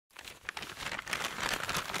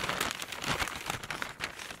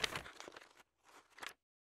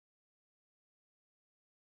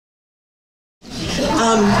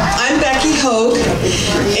I'm Becky Hogue,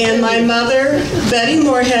 and my mother, Betty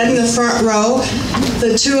Moorhead, in the front row.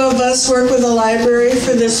 The two of us work with the library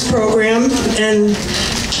for this program, and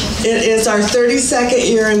it is our 32nd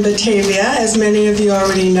year in Batavia, as many of you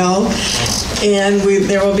already know, and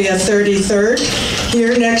there will be a 33rd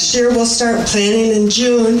here next year. We'll start planning in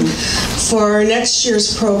June for next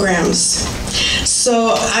year's programs.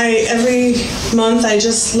 So every month I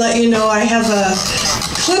just let you know I have a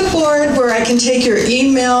clipboard where I can take your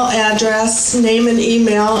email address, name and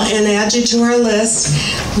email, and add you to our list.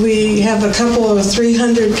 We have a couple of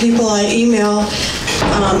 300 people I email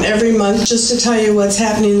every month just to tell you what's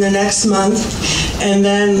happening the next month. And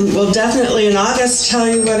then we'll definitely in August tell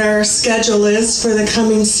you what our schedule is for the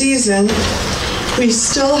coming season. We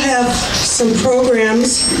still have some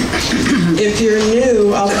programs. If you're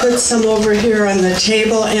new, I'll put some over here on the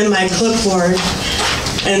table and my clipboard.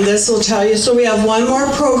 And this will tell you. So we have one more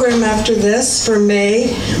program after this for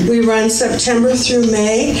May. We run September through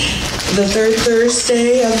May, the third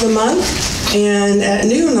Thursday of the month, and at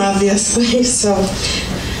noon, obviously. So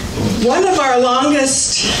one of our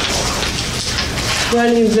longest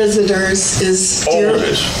running visitors is dear. No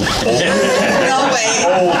way.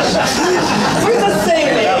 We're the same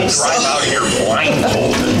age. I'm out here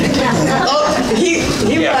blindfolded. Oh, he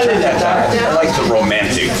wanted it. I like the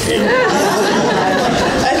romantic feel.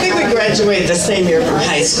 I think we graduated the same year from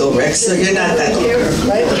high school, Rick, so you're not that old,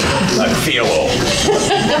 right? I feel old.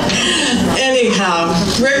 Anyhow,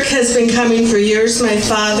 Rick has been coming for years. My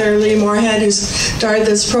father, Lee Moorhead, who started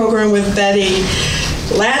this program with Betty,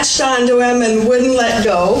 latched onto him and wouldn't let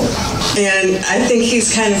go. And I think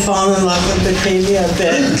he's kind of fallen in love with Batavia a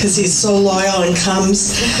bit because he's so loyal and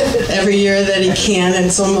comes every year that he can. And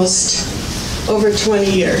it's almost over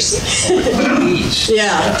 20 years.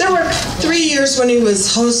 Yeah, there were 3 years when he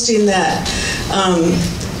was hosting that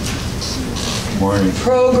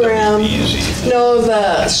program. No,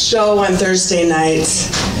 the show on Thursday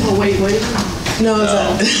nights. Oh, wait. No,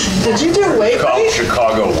 did you do Wait? Called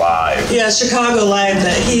Chicago Live. Yeah, Chicago Live,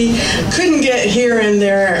 that he couldn't get here and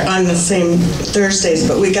there on the same Thursdays,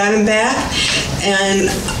 but we got him back, and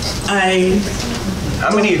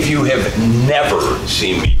How many of you have never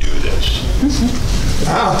seen me do this?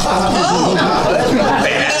 Oh, That's not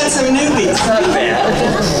bad. got some newbies. Not bad.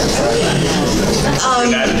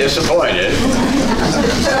 You're not disappointed.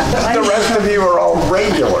 The rest of you are all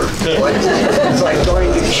regular. It's like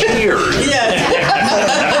going to Cheers. Yes.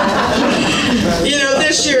 You know,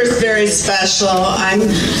 this year is very special.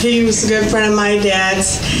 He was a good friend of my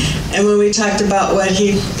dad's, and when we talked about what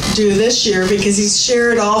he'd do this year, because he's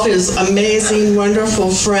shared all his amazing, wonderful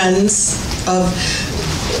friends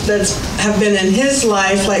that have been in his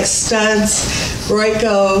life, like Studs,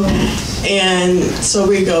 Royko, and so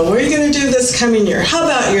we go, what are you going to do this coming year? How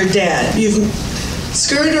about your dad? You've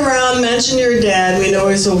skirted around, mentioned your dad. We know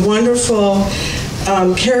he's a wonderful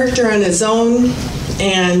character on his own,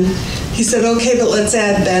 and he said, okay, but let's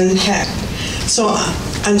add Ben Heck. So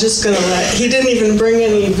I'm just going to he didn't even bring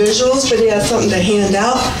any visuals, but he has something to hand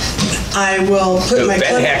out. I will put my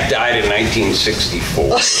Ben Heck died in 1964.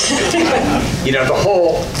 You know, the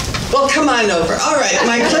whole... Well, come on over. All right,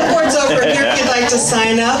 my clipboard's over here if you'd like to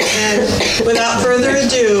sign up. And without further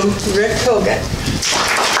ado, Rick Kogut.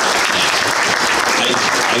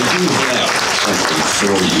 I do have something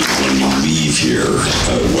for you when you leave here,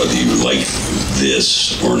 whether you like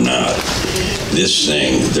this or not. This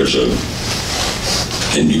thing,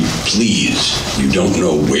 and you don't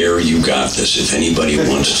know where you got this. If anybody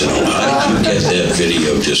wants to know, how did you get that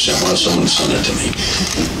video? Someone sent it to me.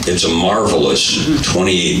 It's a marvelous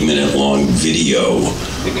 28-minute long video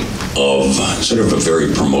of sort of a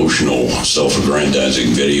very promotional,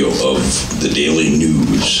 self-aggrandizing video of the Daily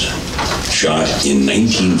News, shot in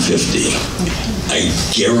 1950. I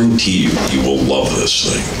guarantee you will love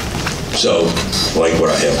this thing. So, like what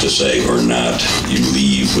I have to say or not, you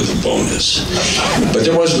leave with a bonus. But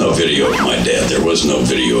there was no video of my dad. There was no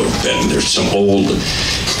video of Ben. There's some old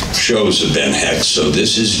shows of Ben Heck. So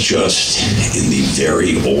this is just in the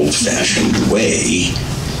very old-fashioned way,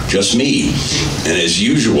 just me. And as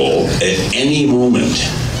usual, at any moment,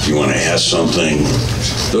 if you want to ask something,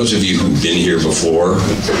 those of you who've been here before,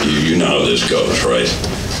 you know how this goes, right?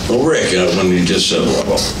 Well, Rick, when you just said,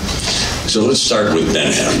 well, so let's start with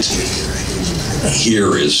Ben Hecht.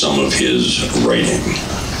 Here is some of his writing.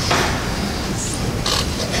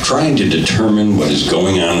 Trying to determine what is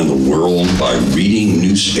going on in the world by reading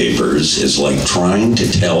newspapers is like trying to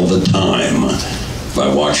tell the time by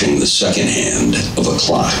watching the second hand of a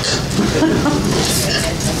clock.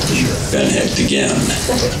 Ben Hecht again.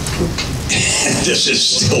 This is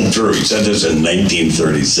still true. He said this in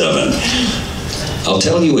 1937. I'll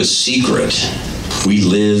tell you a secret. We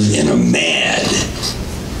live in a mad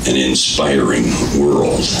and inspiring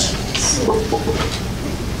world.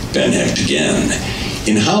 Ben Hecht again.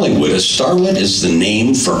 In Hollywood, a starlet is the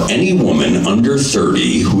name for any woman under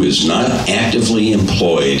 30 who is not actively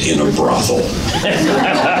employed in a brothel.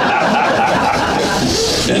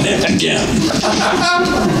 Ben Hecht again.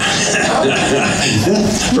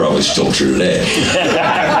 Probably still true today.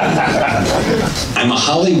 I'm a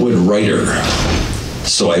Hollywood writer,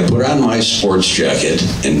 so I put on my sports jacket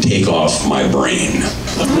and take off my brain.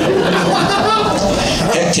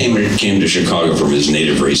 Hecht came to Chicago from his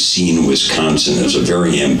native Racine, Wisconsin, as a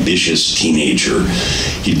very ambitious teenager.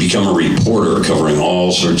 He'd become a reporter covering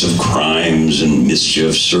all sorts of crimes and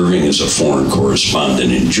mischief, serving as a foreign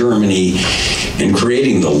correspondent in Germany, and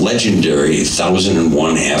creating the legendary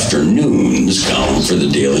 1001 Afternoons column for the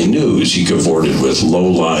Daily News. He cavorted with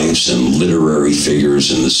lowlifes and literary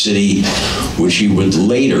figures in the city, which he would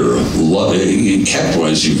later love. Hecht,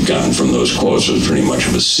 as you've gotten from those quotes, was pretty much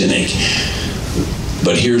of a cynic.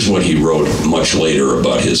 But here's what he wrote much later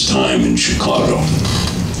about his time in Chicago.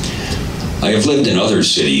 I have lived in other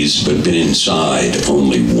cities, but been inside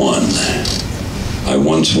only one. I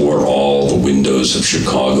once wore all the windows of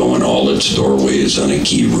Chicago and all its doorways on a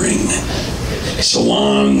key ring.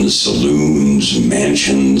 Salons, saloons,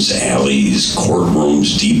 mansions, alleys,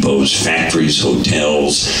 courtrooms, depots, factories,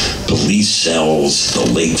 hotels, police cells, the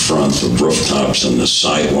lakefront, the rooftops, and the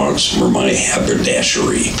sidewalks were my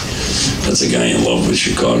haberdashery. That's a guy in love with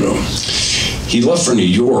Chicago. He left for New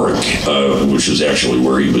York, which is actually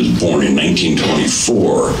where he was born in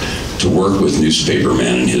 1924, to work with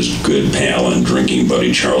newspaperman and his good pal and drinking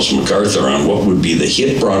buddy Charles MacArthur on what would be the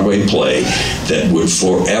hit Broadway play that would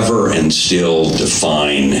forever and still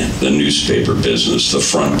define the newspaper business, The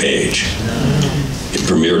Front Page. It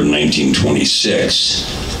premiered in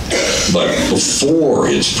 1926, but before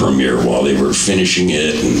its premiere, while they were finishing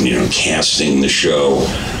it and casting the show,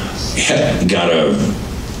 Hecht got a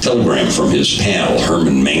telegram from his pal,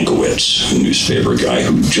 Herman Mankiewicz, a newspaper guy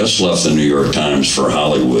who just left the New York Times for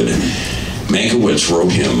Hollywood. Mankiewicz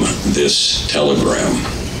wrote him this telegram.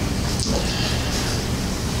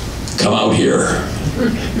 Come out here.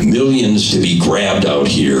 Millions to be grabbed out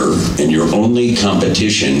here, and your only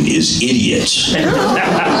competition is idiots.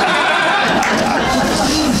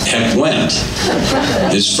 Hecht went.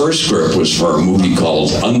 His first script was for a movie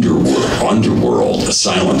called Underworld, a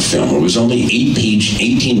silent film. It was only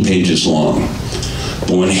 18 pages long.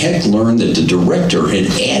 But when Hecht learned that the director had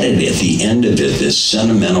added at the end of it this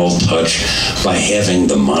sentimental touch by having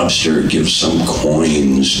the mobster give some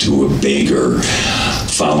coins to a beggar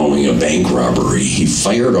following a bank robbery, he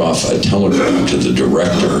fired off a telegram to the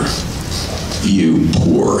director. You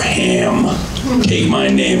poor ham. Take my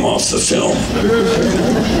name off the film.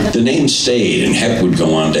 The name stayed, and Hecht would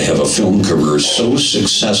go on to have a film career so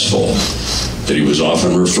successful that he was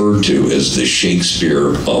often referred to as the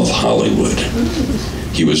Shakespeare of Hollywood.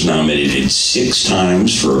 He was nominated 6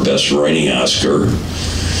 times for a Best Writing Oscar,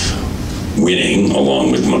 winning,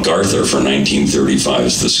 along with MacArthur, for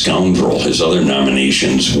 1935's The Scoundrel. His other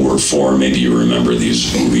nominations were for, maybe you remember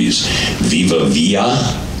these movies, Viva Villa,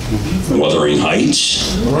 Wuthering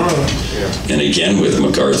Heights, and again with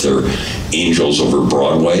MacArthur, Angels Over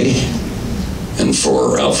Broadway, and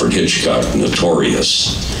for Alfred Hitchcock,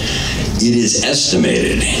 Notorious. It is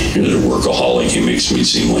estimated, here's a workaholic, he makes me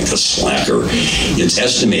seem like a slacker. It's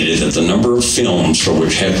estimated that the number of films for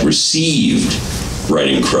which Hecht received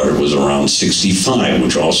writing credit was around 65,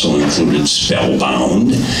 which also included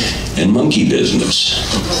Spellbound and Monkey Business.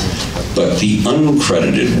 But the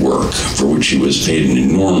uncredited work, for which he was paid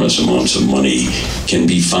enormous amounts of money, can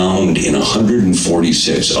be found in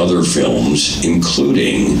 146 other films,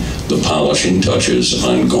 including the polishing touches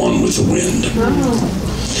on Gone with the Wind.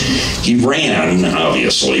 He ran,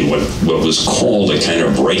 obviously, what was called a kind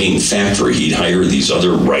of writing factory. He'd hire these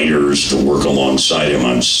other writers to work alongside him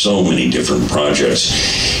on so many different projects.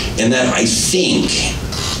 And that, I think,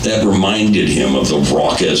 that reminded him of the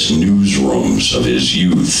raucous newsrooms of his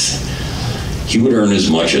youth. He would earn as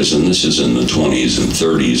much as, and this is in the 20s and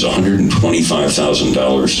 30s,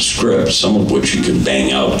 $125,000 a script, some of which he could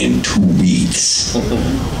bang out in 2 weeks.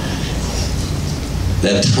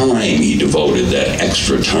 That time he devoted, that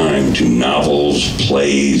extra time, to novels,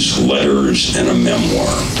 plays, letters, and a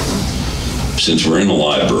memoir. Since we're in a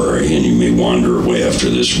library, and you may wander away after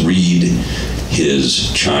this, read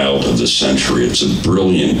his Child of the Century. It's a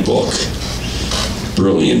brilliant book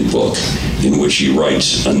in which he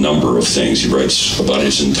writes a number of things. He writes about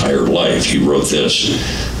his entire life. He wrote this,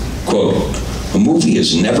 quote, A movie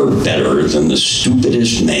is never better than the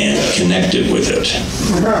stupidest man connected with it.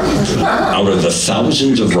 Out of the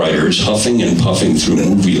thousands of writers huffing and puffing through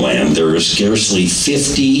movie land, there are scarcely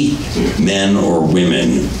 50 men or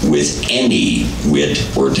women with any wit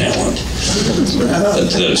or talent.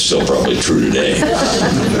 That is still probably true today.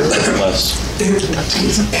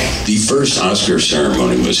 The first Oscar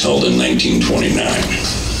ceremony was held in 1929.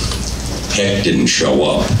 Heck didn't show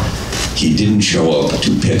up. He didn't show up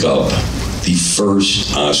to pick up the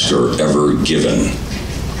first Oscar ever given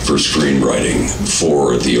for screenwriting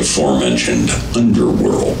for the aforementioned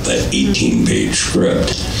Underworld, that 18-page script.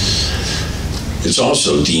 It's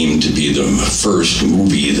also deemed to be the first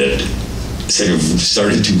movie that sort of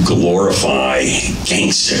started to glorify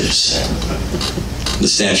gangsters. The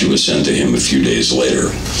statue was sent to him a few days later.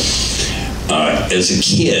 As a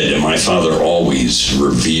kid, my father always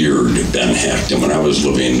revered Ben Hecht, and when I was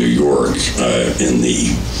living in New York in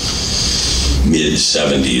the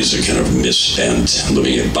mid-70s, a kind of misspent,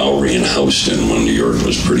 living at Bowery and Houston when New York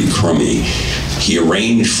was pretty crummy, he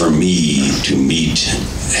arranged for me to meet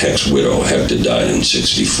Hecht's widow. Hecht had died in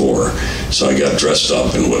 '64, so I got dressed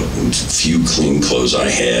up in what few clean clothes I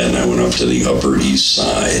had, and I went up to the Upper East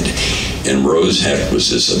Side, and Rose Hecht was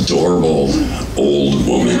this adorable old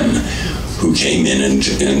woman who came in,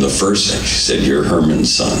 and the first thing she said, "You're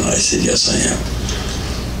Herman's son." I said, "Yes, I am."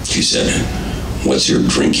 She said, "What's your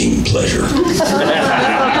drinking pleasure?" And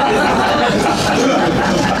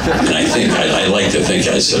I like to think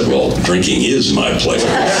I said, "Well, drinking is my pleasure."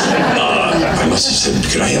 I must have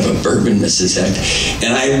said, "Could I have a bourbon, Mrs. Hecht?"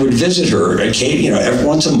 And I would visit her, every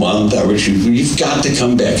once a month. You've got to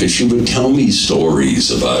come back, because she would tell me stories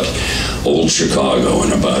about old Chicago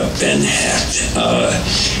and about Ben Hecht.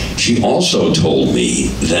 She also told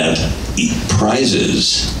me that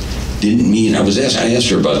prizes didn't mean, I asked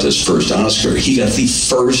her about this first Oscar. He got the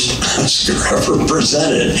first Oscar ever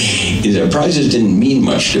presented. The prizes didn't mean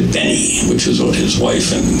much to Benny, which is what his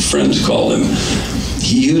wife and friends called him.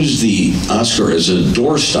 He used the Oscar as a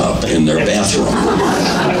doorstop in their bathroom.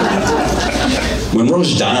 When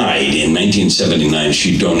Rose died in 1979,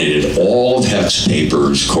 she donated all of Hecht's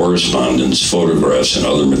papers, correspondence, photographs, and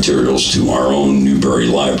other materials to our own Newberry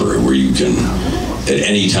Library, where you can, at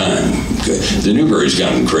any time. The Newberry's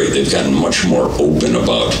gotten great. They've gotten much more open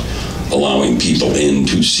about allowing people in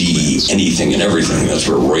to see anything and everything. That's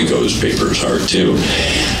where Royko's papers are, too.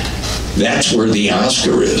 That's where the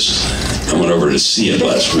Oscar is. I went over to see it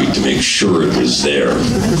last week to make sure it was there.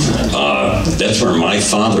 That's where my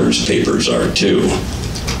father's papers are, too.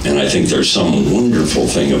 And I think there's some wonderful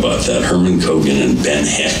thing about that. Herman Kogan and Ben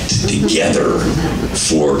Hecht together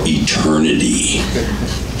for eternity.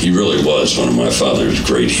 He really was one of my father's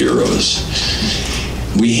great heroes.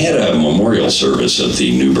 We had a memorial service at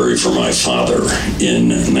the Newberry for my father in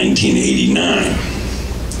 1989.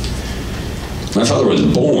 My father was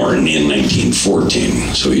born in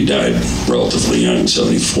 1914, so he died relatively young,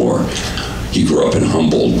 74. He grew up in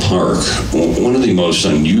Humboldt Park. One of the most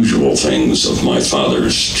unusual things of my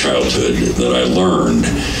father's childhood that I learned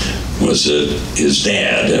was that his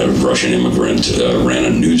dad, a Russian immigrant, ran a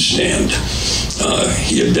newsstand.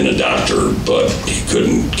 He had been a doctor, but he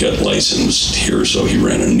couldn't get licensed here, so he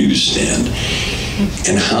ran a newsstand.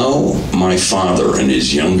 And how my father and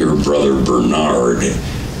his younger brother Bernard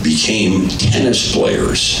became tennis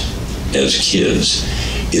players as kids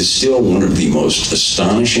is still one of the most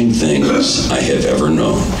astonishing things I have ever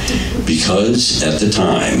known. Because at the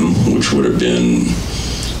time, which would have been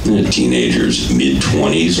teenagers,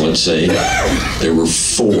 mid-20s, let's say, there were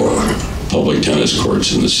 4 public tennis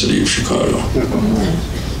courts in the city of Chicago.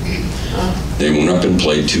 They went up and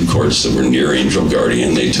played 2 courts that were near Angel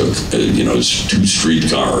Guardian. They took, 2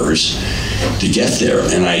 streetcars to get there,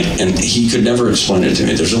 and he could never explain it to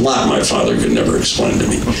me. There's a lot my father could never explain to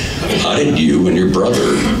me. How did you and your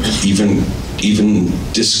brother even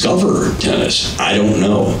discover tennis? I don't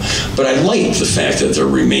know. But I like the fact that there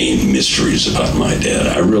remain mysteries about my dad.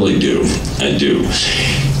 I really do. I do.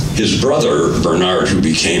 His brother, Bernard, who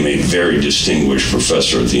became a very distinguished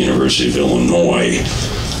professor at the University of Illinois,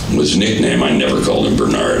 was nicknamed, I never called him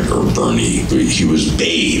Bernard or Bernie, he was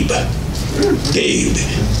Babe. Babe,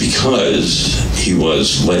 because he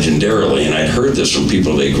was legendarily, and I'd heard this from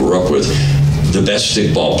people they grew up with, the best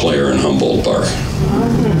stickball player in Humboldt Park.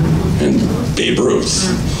 And Babe Ruth.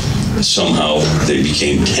 Somehow they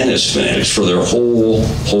became tennis fanatics for their whole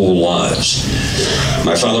lives.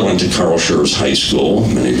 My father went to Carl Schurz High School.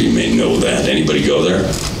 Many of you may know that. Anybody go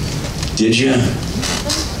there? Did you?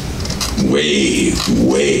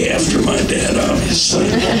 Way after my dad, obviously.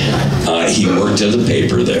 He worked at the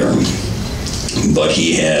paper there, but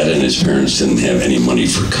he had, and his parents didn't have any money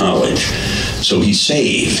for college. So he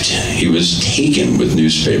saved. He was taken with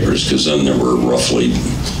newspapers, because then there were roughly,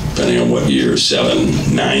 depending on what year,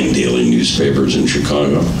 7, 9 daily newspapers in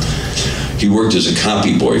Chicago. He worked as a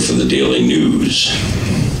copy boy for the Daily News.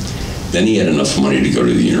 Then he had enough money to go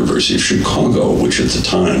to the University of Chicago, which at the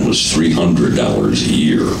time was $300 a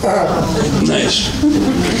year. Nice.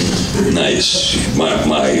 Nice.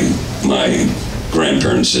 My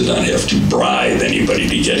grandparents did not have to bribe anybody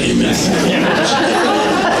to get him in.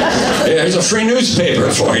 Here's a free newspaper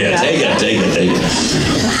for you. Take it.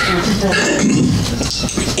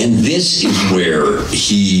 And this is where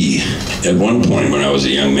he, at one point when I was a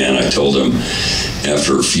young man, I told him,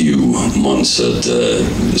 after a few months at the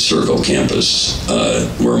Circle campus,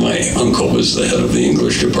 where my uncle was the head of the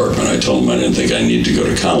English department, I told him I didn't think I needed to go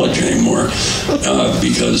to college anymore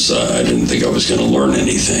because I didn't think I was going to learn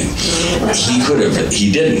anything.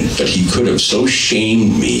 He didn't, but he could have so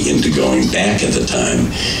shamed me into going back at the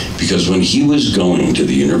time, because when he was going to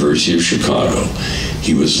the University of Chicago,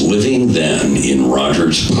 he was living then in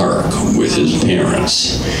Rogers Park with his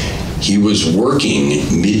parents. He was working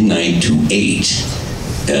midnight to 8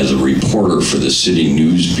 as a reporter for the City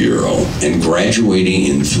News Bureau and graduating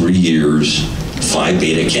in 3 years, Phi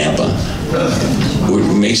Beta Kappa.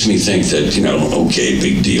 It makes me think that, okay,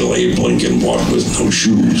 big deal, Abe Lincoln walked with no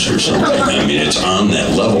shoes or something. I mean, it's on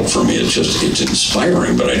that level for me. It's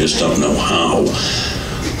inspiring, but I just don't know how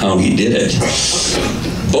he did it.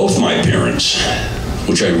 Both my parents,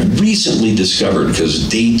 which I recently discovered because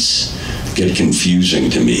dates get confusing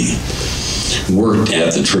to me, worked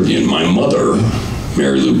at the Tribune. My mother,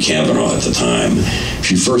 Mary Lou Kavanaugh at the time,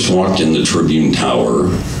 she first walked in the Tribune Tower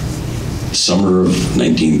summer of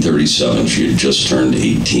 1937. She had just turned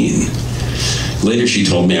 18. Later she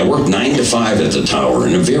told me, I worked 9 to 5 at the Tower.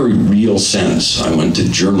 In a very real sense, I went to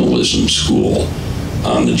journalism school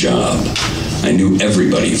on the job. I knew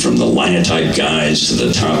everybody from the linotype guys to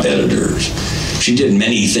the top editors. She did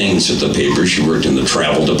many things at the paper. She worked in the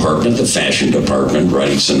travel department, the fashion department,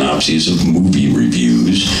 writing synopses of movie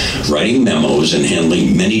reviews, writing memos, and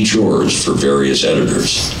handling many chores for various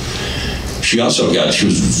editors. She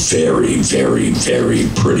was very, very, very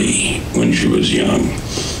pretty when she was young.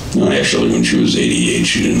 Well, actually, when she was 88,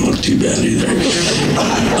 she didn't look too bad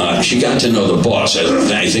either. She got to know the boss.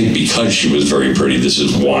 I think because she was very pretty, this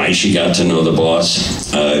is why she got to know the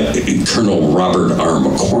boss. Colonel Robert R.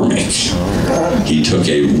 McCormick. He took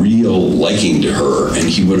a real liking to her, and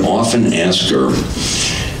he would often ask her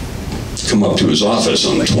to come up to his office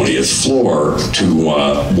on the 20th floor to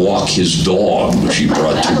walk his dog, which he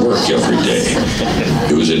brought to work every day.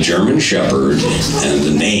 It was a German Shepherd, and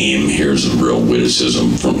the name, here's a real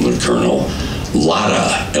witticism from the Colonel,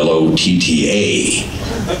 Lotta, L-O-T-T-A,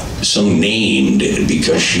 so named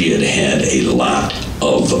because she had had a lot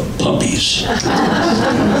of puppies.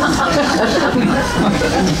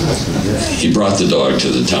 He brought the dog to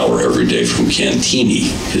the Tower every day from Cantini,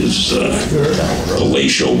 his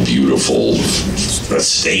palatial, beautiful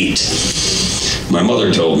estate. My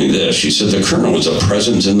mother told me this. She said the Colonel was a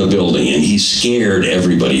presence in the building and he scared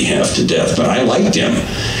everybody half to death, but I liked him.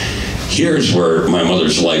 Here's where my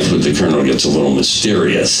mother's life with the Colonel gets a little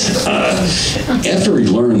mysterious. After he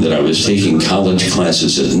learned that I was taking college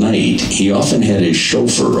classes at night, he often had his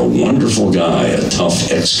chauffeur, a wonderful guy, a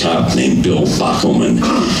tough ex-cop named Bill Bockelman,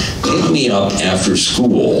 pick me up after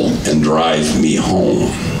school and drive me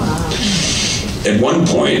home. At one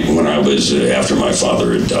point, when I was, after my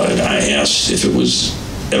father had died, I asked if it was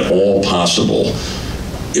at all possible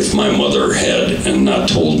if my mother had, and not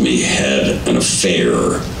told me, had an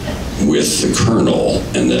affair with the Colonel,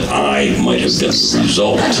 and that I might have been the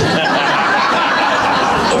result of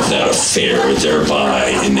that affair, thereby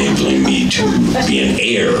enabling me to be an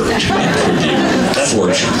heir to the Tribune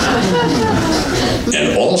fortune.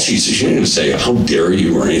 And all she said, she didn't say, how dare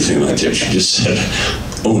you, or anything like that. She just said,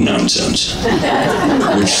 oh, nonsense.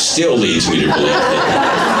 Which still leads me to believe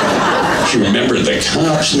that she remembered the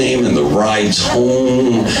cop's name and the rides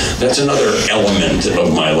home. That's another element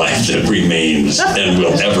of my life that remains and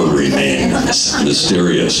will ever remain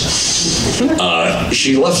mysterious.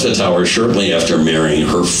 She left the Tower shortly after marrying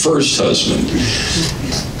her first husband.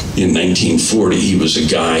 In 1940, he was a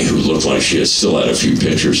guy who looked like, she still had a few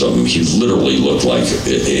pictures of him, he literally looked like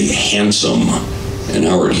a handsome, and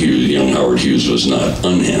young Howard Hughes was not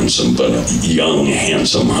unhandsome, but young,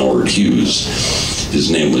 handsome Howard Hughes. His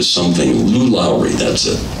name was something, Lou Lowry, that's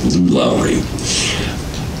it, Lou Lowry.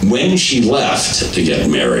 When she left to get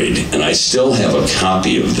married, and I still have a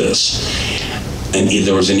copy of this, and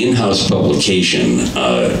there was an in-house publication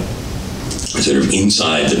sort of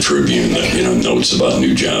inside the Tribune that, notes about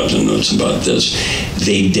new jobs and notes about this.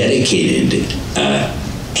 They dedicated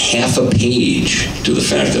half a page to the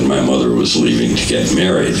fact that my mother was leaving to get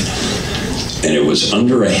married. And it was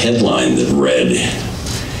under a headline that read,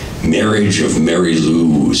 "Marriage of Mary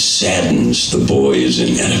Lou saddens the boys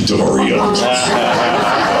in editorial."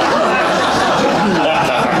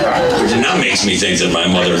 Which now makes me think that my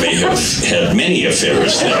mother may have had many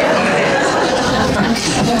affairs there.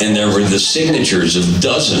 And there were the signatures of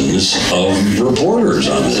dozens of reporters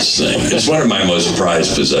on this thing. It's one of my most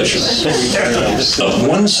prized possessions.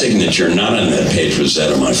 One signature not on that page was that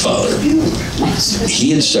of my father.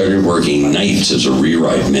 He had started working nights as a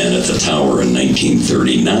rewrite man at the Tower in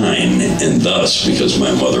 1939, and thus, because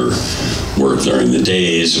my mother worked during the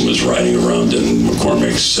days and was riding around in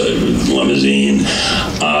McCormick's limousine,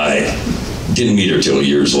 I didn't meet her till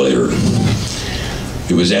years later.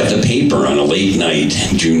 It was at the paper on a late night,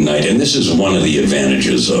 June night, and this is one of the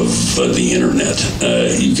advantages of the internet.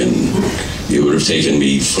 It would have taken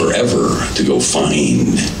me forever to go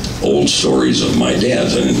find old stories of my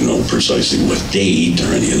dad's. I didn't know precisely what date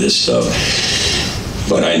or any of this stuff.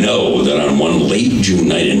 But I know that on one late June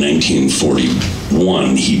night in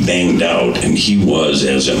 1941, he banged out, and he was,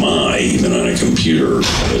 as am I, even on a computer,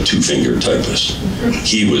 a two-finger typist.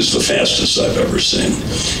 He was the fastest I've ever seen.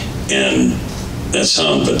 And that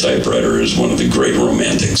sound of a typewriter is one of the great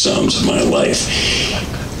romantic sounds of my life.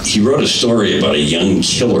 He wrote a story about a young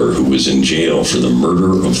killer who was in jail for the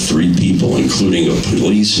murder of 3 people, including a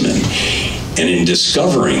policeman. And in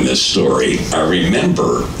discovering this story, I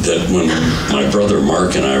remember that when my brother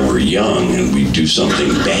Mark and I were young and we'd do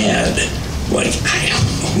something bad, like,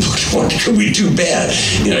 what could we do bad?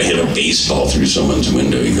 You know, hit a baseball through someone's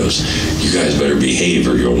window. He goes, "You guys better behave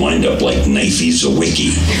or you'll wind up like Knifey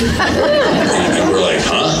Zawicki." And we're like,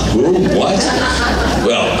 huh? Who? What?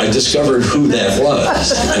 Well, I discovered who that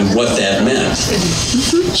was and what that meant.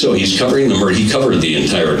 So he's covering the murder. He covered the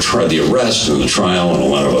entire the arrest and the trial and a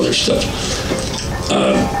lot of other stuff.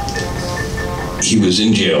 He was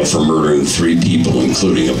in jail for murdering 3 people,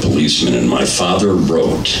 including a policeman, and my father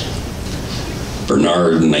wrote,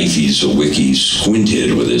 Bernard Knifey Zawicki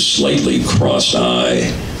squinted with his slightly crossed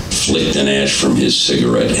eye, flicked an ash from his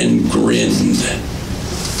cigarette, and grinned.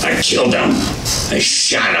 "I killed them. I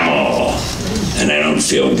shot them all. And I don't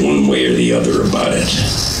feel one way or the other about it.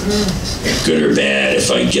 Good or bad, if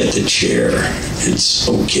I get the chair, it's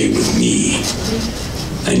okay with me.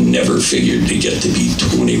 I never figured to get to be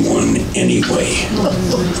 21 anyway."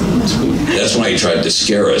 That's why he tried to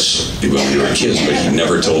scare us when we were kids, but he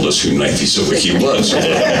never told us who Knifey Zawicki was.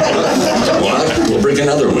 What? We'll break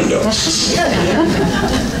another window.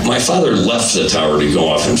 My father left the Tower to go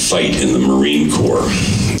off and fight in the Marine Corps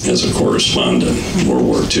as a correspondent in World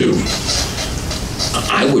War II.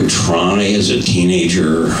 I would try as a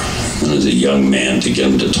teenager and as a young man to get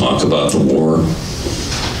him to talk about the war.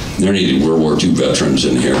 There are any World War II veterans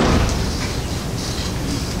in here?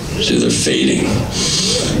 See, they're fading.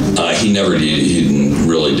 He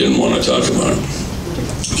really didn't want to talk about it.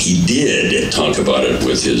 He did talk about it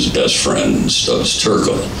with his best friend, Stubbs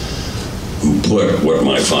Terkel, who put what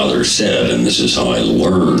my father said, and this is how I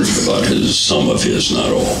learned about some of his,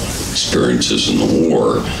 not all, experiences in the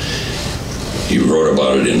war. He wrote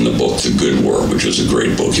about it in the book, The Good War, which is a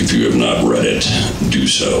great book. If you have not read it, do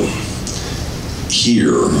so.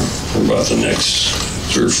 Here, for about the next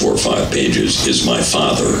 3 or 4 or 5 pages, is my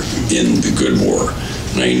father in The Good War.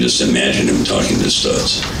 And I can just imagine him talking to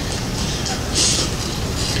Studs.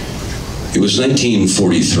 It was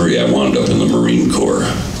 1943. I wound up in the Marine Corps.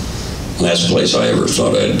 Last place I ever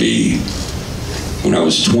thought I'd be. When I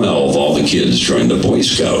was 12, all the kids joined the Boy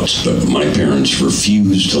Scouts, but my parents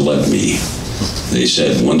refused to let me. They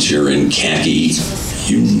said, once you're in khaki,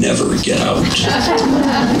 you never get out.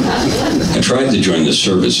 I tried to join the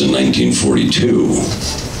service in 1942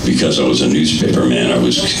 because I was a newspaper man. I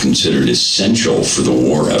was considered essential for the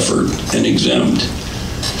war effort and exempt.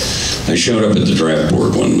 I showed up at the draft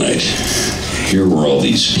board one night. Here were all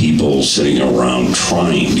these people sitting around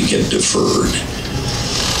trying to get deferred.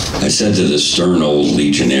 I said to the stern old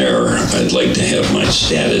legionnaire, I'd like to have my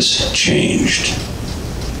status changed.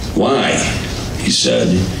 Why? He said,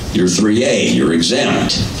 you're 3A, you're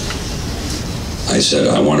exempt. I said,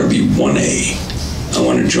 I want to be 1A. I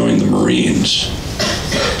want to join the Marines.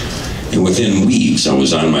 And within weeks, I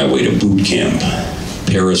was on my way to boot camp,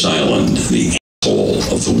 Paris Island, the asshole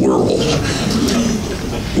of the world.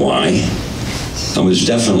 Why? I was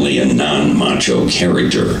definitely a non-macho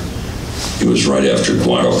character. It was right after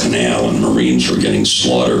Guadalcanal, and Marines were getting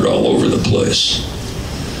slaughtered all over the place.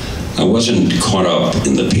 I wasn't caught up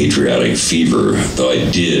in the patriotic fever, though I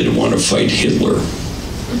did want to fight Hitler.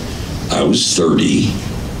 I was 30.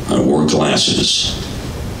 I wore glasses.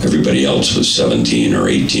 Everybody else was 17 or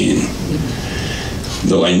 18.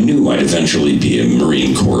 Though I knew I'd eventually be a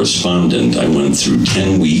Marine correspondent, I went through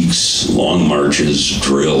 10 weeks, long marches,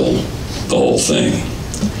 drill, the whole thing.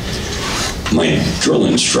 My drill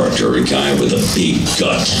instructor, a guy with a big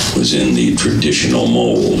gut, was in the traditional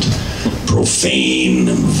mold, profane,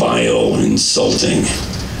 vile, insulting.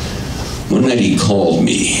 One night he called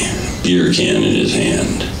me, beer can in his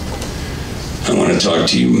hand. "I want to talk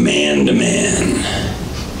to you man to man."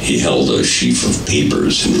 He held a sheaf of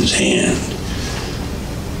papers in his hand.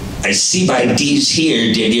 "I see by these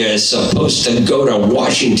here that you're supposed to go to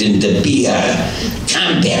Washington to be a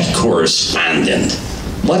combat correspondent.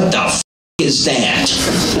 What the f*** is that?"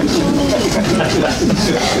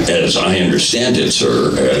 "As I understand it,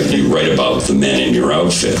 sir, you write about the men in your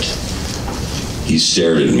outfit." He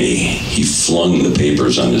stared at me. He flung the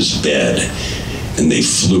papers on his bed, and they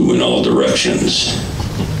flew in all directions.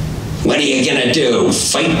 "What are you gonna do?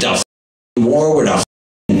 Fight the war with a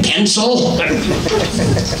pencil?"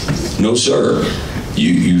 "No, sir.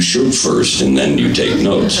 You shoot first, and then you take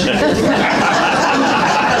notes."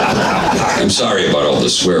 I'm sorry about all the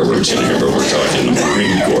swear words in here, but we're talking the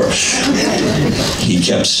Marine Corps. He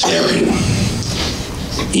kept staring.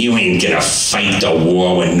 "You ain't gonna fight the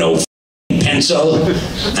war with no pencil.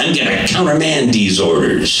 I'm gonna countermand these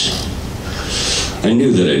orders." I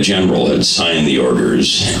knew that a general had signed the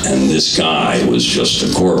orders, and this guy was just a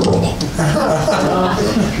corporal.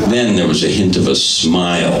 Then there was a hint of a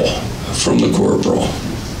smile from the corporal.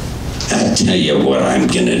 "I'll tell you what I'm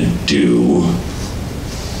gonna do.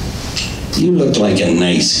 You look like a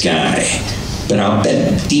nice guy, but I'll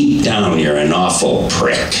bet deep down you're an awful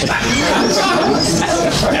prick."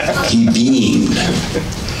 He beamed.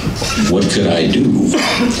 What could I do?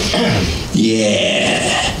 "Yeah,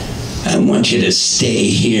 I want you to stay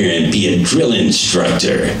here and be a drill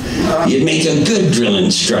instructor. You'd make a good drill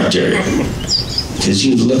instructor, because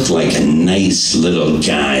you look like a nice little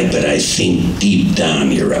guy, but I think deep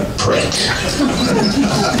down you're a prick."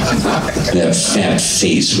 That fat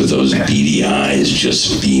face with those beady eyes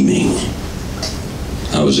just beaming.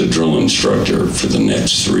 I was a drill instructor for the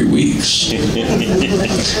next 3 weeks.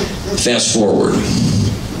 Fast forward.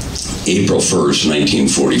 April 1st,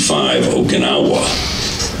 1945, Okinawa.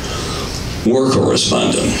 War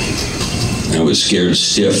correspondent. I was scared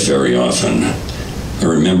stiff very often. I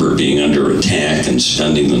remember being under attack and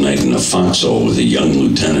spending the night in a foxhole with a young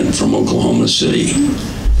lieutenant from Oklahoma City.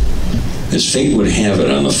 As fate would have it,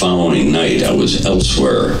 on the following night, I was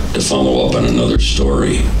elsewhere to follow up on another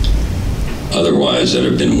story. Otherwise, I'd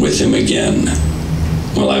have been with him again.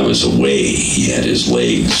 While I was away, he had his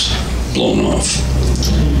legs blown off.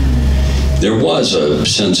 There was a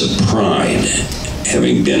sense of pride,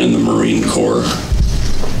 having been in the Marine Corps.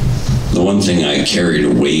 The one thing I carried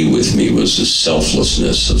away with me was the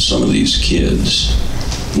selflessness of some of these kids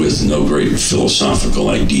with no great philosophical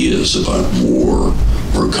ideas about war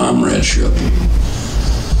or comradeship.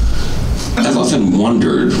 I've often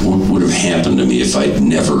wondered what would have happened to me if I'd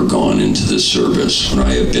never gone into the service. Would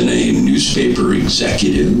I have been a newspaper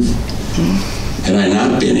executive? Had I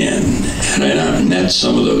not been in, had I not met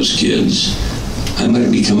some of those kids, I might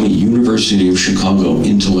have become a University of Chicago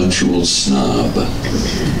intellectual snob.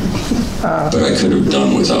 But I could have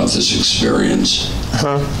done without this experience.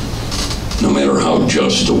 No matter how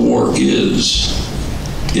just a war is,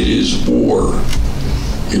 it is war.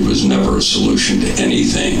 It was never a solution to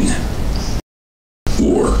anything.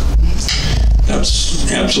 War.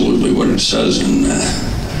 That's absolutely what it says in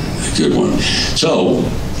a good one. So,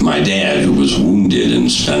 my dad, who was wounded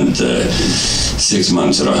and spent 6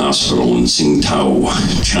 months at a hospital in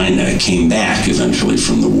Tsingtao, China, came back eventually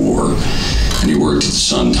from the war, and he worked at the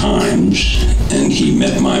Sun-Times, and he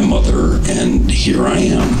met my mother, and here I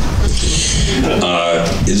am.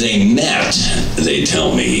 They met, they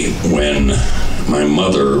tell me, when my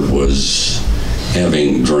mother was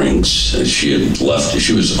having drinks. She had left.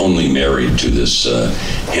 She was only married to this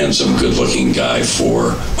handsome, good-looking guy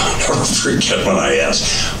for, I'll never forget when I asked,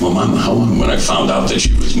 "Well, Mom, how long?" When I found out that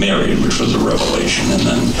she was married, which was a revelation, and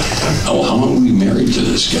then, "Oh, how long were you married to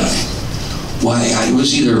this guy?" "Why, it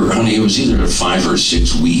was either 5 or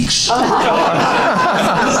 6 weeks. And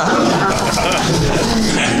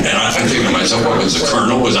I'm thinking to myself, what, was the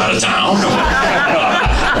colonel was out of town?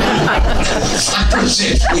 5 or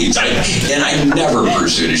 6 weeks. And I never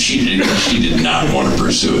pursued it. She did not want to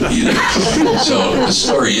pursue it either. So the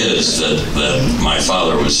story is that my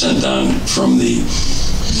father was sent on from the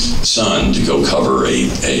Sun to go cover a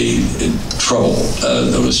trouble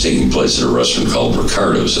that was taking place at a restaurant called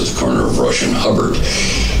Ricardo's at the corner of Rush and Hubbard.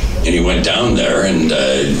 And he went down there and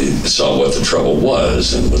saw what the trouble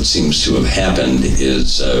was. And what seems to have happened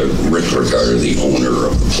is Rick Ricardo, the owner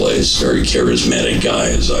of the place, very charismatic guy,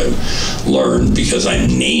 as I've learned, because I'm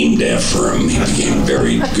named after him. He became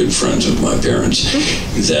very good friends with my parents.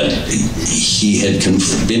 That he had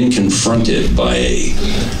been confronted by a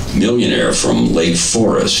millionaire from Lake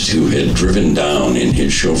Forest who had driven down in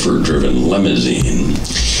his chauffeur-driven limousine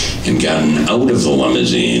and gotten out of the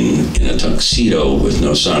limousine in a tuxedo with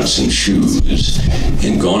no socks and shoes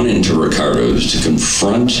and gone into Ricardo's to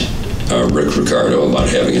confront Rick Ricardo about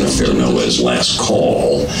having an affair known as Last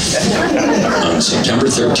Call on September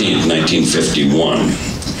 13th, 1951.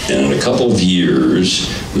 And in a couple of years,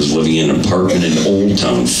 was living in an apartment in Old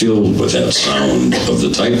Town filled with that sound of the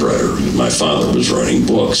typewriter. My father was writing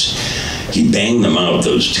books. He banged them out,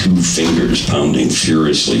 those two fingers pounding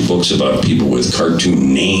furiously, books about people with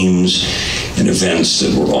cartoon names and events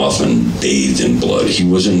that were often bathed in blood. He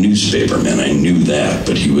was a newspaperman, I knew that,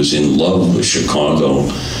 but he was in love with Chicago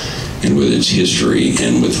and with its history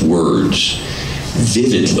and with words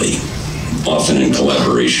vividly, often in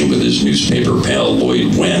collaboration with his newspaper pal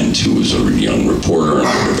Lloyd Wendt, who was a young reporter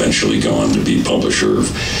and would eventually go on to be publisher of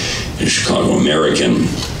the Chicago American.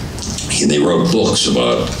 They wrote books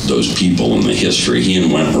about those people and the history. He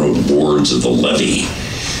and Wendt wrote Wards of the Levee,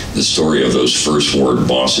 the story of those first ward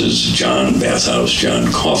bosses, John Bathhouse, John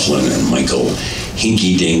Coughlin, and Michael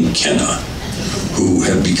Hinky Dink Kenna, who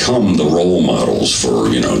have become the role models for,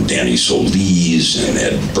 Danny Solis and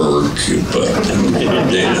Ed Burke, but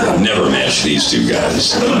they never matched these two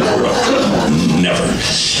guys. Never.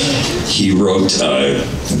 He wrote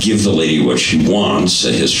Give the Lady What She Wants,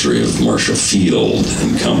 a history of Marshall Field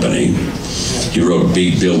and Company. They wrote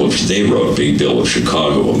Big Bill of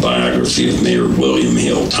Chicago, a biography of Mayor William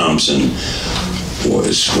Hale Thompson.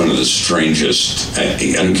 Was one of the strangest, I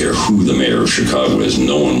don't care who the mayor of Chicago is,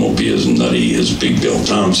 no one will be as nutty as Big Bill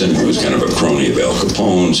Thompson, who was kind of a crony of Al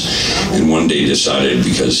Capone's, and one day decided,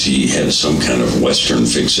 because he had some kind of Western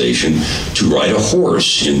fixation, to ride a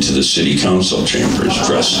horse into the city council chambers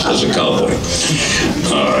dressed as a cowboy.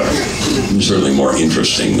 Certainly more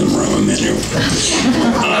interesting than Rahm Emanuel.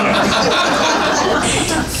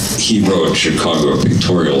 He wrote Chicago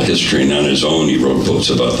Pictorial History, and on his own he wrote books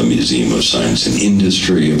about the Museum of Science and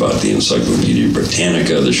Industry, about the Encyclopedia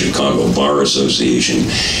Britannica, the Chicago Bar Association,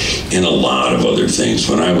 and a lot of other things.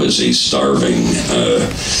 When I was a starving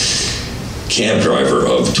cab driver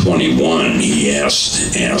of 21, he'd have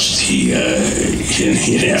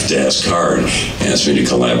to ask hard, asked me to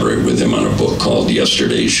collaborate with him on a book called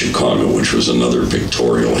Yesterday's Chicago, which was another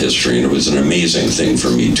pictorial history, and it was an amazing thing for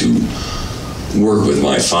me to work with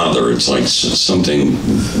my father. It's like something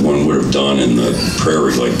one would have done in the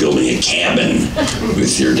prairie, like building a cabin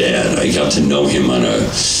with your dad. I got to know him on a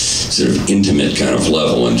sort of intimate kind of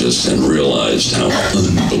level and realized how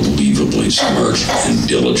unbelievably smart and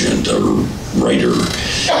diligent a writer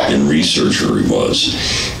and researcher he was.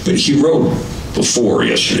 But he wrote before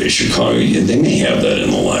Yesterday's Chicago. They may have that in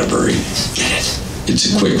the library.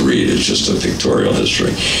 It's a quick read. It's just a pictorial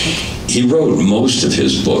history. He wrote most of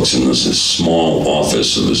his books in this small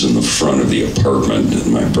office that was in the front of the apartment.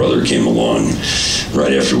 And my brother came along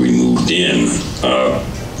right after we moved in.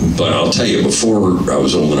 But I'll tell you, before I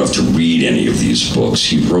was old enough to read any of these books,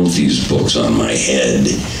 he wrote these books on my head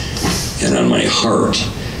and on my heart.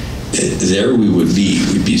 There we would be.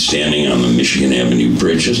 We'd be standing on the Michigan Avenue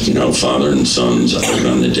Bridge, just, father and sons out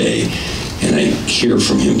on the day. And I hear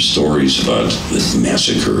from him stories about the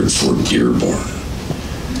massacre at Fort Dearborn.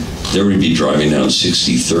 There we'd be driving down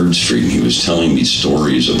 63rd Street, and he was telling me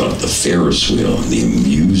stories about the Ferris wheel and the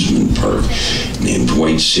amusement park named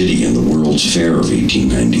White City in the World's Fair of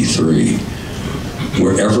 1893.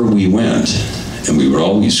 Wherever we went, and we would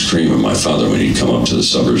always scream at my father when he'd come up to the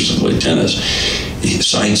suburbs to play tennis,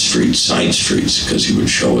 side streets, because he would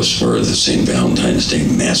show us where the St. Valentine's Day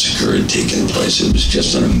massacre had taken place. It was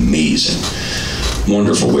just an amazing,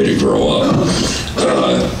 wonderful way to grow up.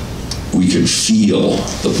 We could feel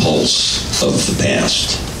the pulse of the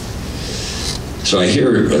past. So I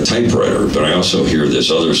hear a typewriter, but I also hear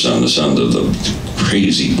this other sound, the sound of the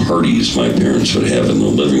crazy parties my parents would have in the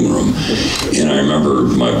living room. And I remember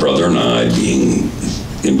my brother and I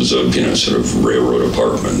it was a sort of railroad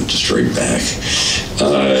apartment, straight back.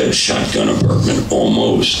 shotgun apartment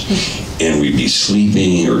almost, and we'd be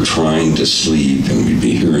sleeping or trying to sleep, and we'd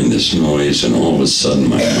be hearing this noise, and all of a sudden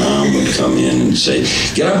my mom would come in and say,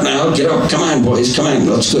 "Get up now, get up, come on boys, come on,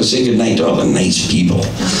 let's go say goodnight to all the nice people."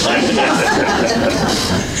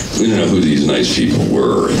 We didn't know who these nice people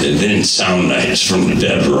were. They didn't sound nice from the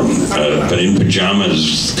bedroom, but in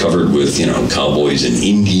pajamas covered with, cowboys and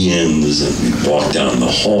Indians, and we'd walk down the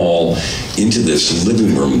hall into this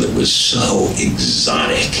living room that was so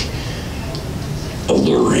exotic,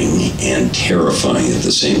 alluring, and terrifying at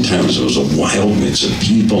the same time. So it was a wild mix of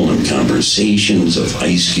people and conversations, of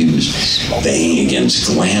ice cubes banging against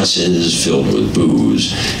glasses filled with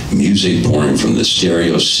booze, music pouring from the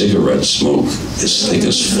stereo, cigarette smoke as thick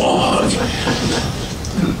as fog.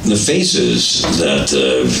 The faces that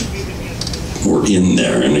were in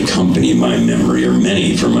there and accompany my memory are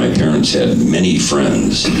many, for my parents had many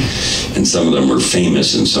friends, and some of them were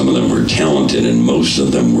famous and some of them were talented, and most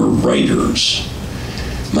of them were writers.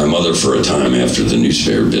 My mother, for a time after the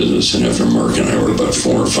newspaper business and after Mark and I were about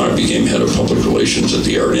 4 or 5, became head of public relations at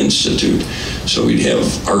the Art Institute. So we'd have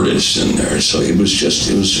artists in there. So it was just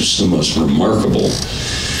the most remarkable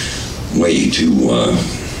way to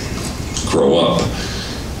grow up.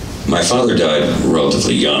 My father died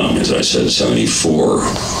relatively young, as I said, 74.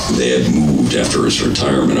 They had moved after his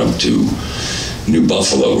retirement up to New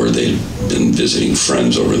Buffalo, where they'd been visiting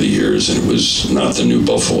friends over the years, and it was not the New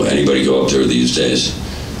Buffalo. Anybody go up there these days?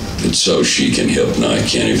 It's so chic and hip now, I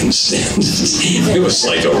can't even stand it. It was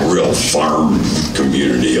like a real farm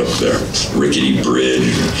community up there. Rickety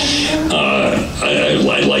bridge.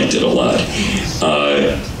 I liked it a lot.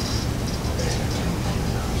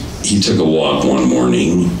 He took a walk one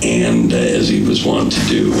morning, and as he was wont to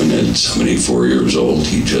do, and at 74 years old,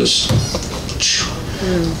 he just,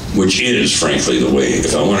 which is frankly the way,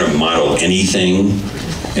 if I want to model anything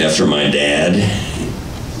after my dad,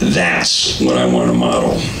 that's what I want to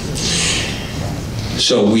model.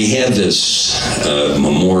 So we had this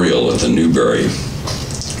memorial at the Newberry,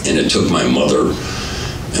 and it took my mother,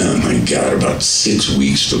 my God, about 6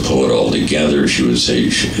 weeks to pull it all together. She would say,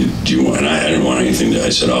 "Do you want?" And I didn't want anything. I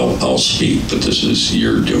said, "I'll speak, but this is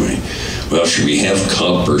your doing." "Well, should we have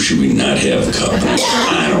cup or should we not have cup?" And I said,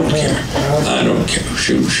 "I don't care. I don't care."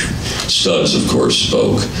 Studs, of course,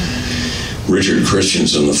 spoke. Richard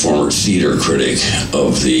Christensen, the former theater critic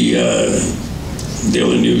of the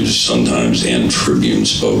Daily News, Sun-Times, and Tribune,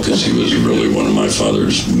 spoke, because he was really one of my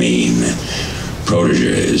father's main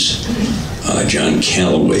proteges. John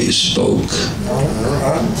Calloway spoke.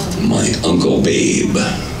 My Uncle Babe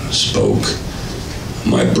spoke.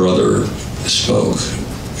 My brother spoke.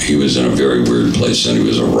 He was in a very weird place, and he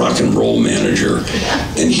was a rock and roll manager,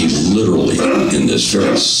 and he literally, in this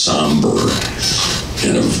very somber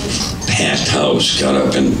kind of packed house, got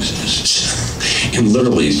up and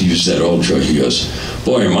literally used that old joke. He goes,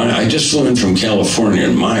 "Boy, I just flew in from California,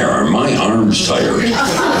 and my arm's tired,"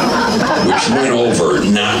 which went over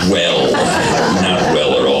not well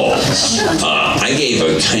at all. I gave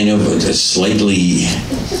a kind of a slightly,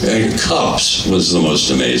 Cups was the most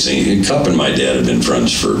amazing. Cup and my dad had been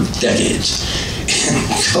friends for decades. And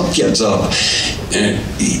Cup gets up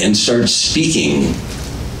and starts speaking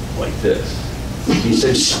like this. He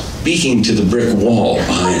starts speaking to the brick wall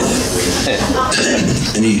behind him.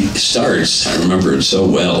 And he starts, I remember it so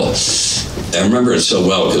well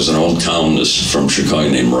because an old columnist from Chicago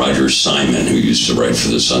named Roger Simon, who used to write for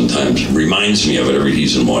the Sun-Times, reminds me of it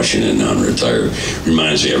he's in Washington now and retired,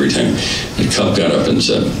 reminds me every time. And Cup got up and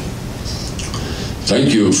said,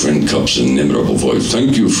 "Thank you," in Cup's inimitable voice,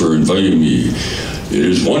 "thank you for inviting me. It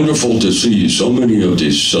is wonderful to see so many of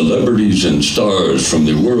these celebrities and stars from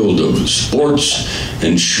the world of sports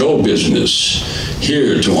and show business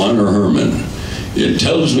here to honor Herman. It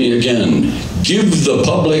tells me again, give the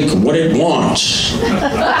public what it wants."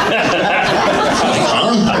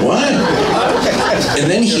 Huh? What? And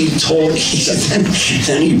then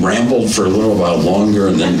then he rambled for a little while longer,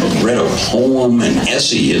 and then read a poem, and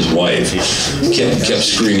Essie, his wife, kept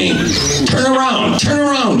screaming, turn around,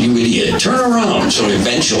 you idiot, turn around." So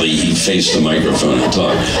eventually he faced the microphone and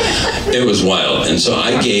talked. It was wild. And so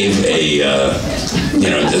I gave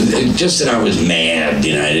just that I was mad,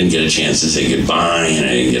 I didn't get a chance to say goodbye, and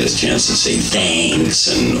I didn't get a chance to say thanks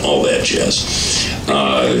and all that jazz.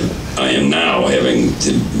 I am now, having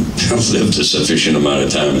lived a sufficient amount of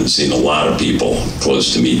time and seen a lot of people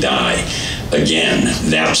close to me die, again,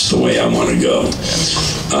 that's the way I want to go.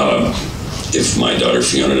 If my daughter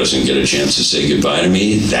Fiona doesn't get a chance to say goodbye to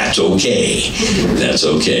me, that's okay. That's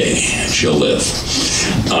okay. She'll live.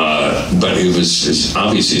 But it was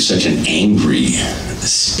obviously such an angry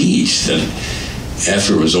speech that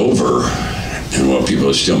after it was over, And while people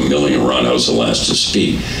were still milling around, I was the last to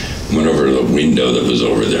speak. Went over to the window that was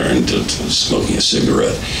over there and smoking a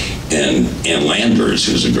cigarette. And Ann Landers,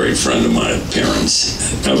 who's a great friend of my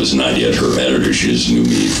parents, I was not yet her editor, she just knew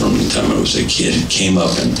me from the time I was a kid, came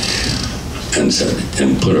up and said,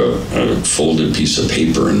 and put a folded piece of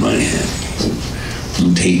paper in my hand.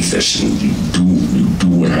 You take this and you do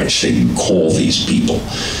what I say, you call these people.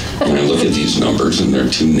 And I look at these numbers and they're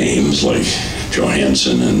two names like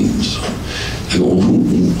Johansson, and I go,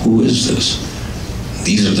 who is this?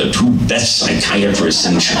 These are the two best psychiatrists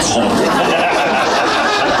in Chicago.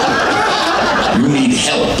 You need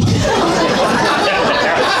help.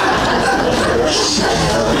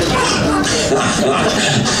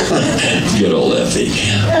 Good old Effie.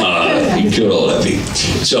 Good old Effie.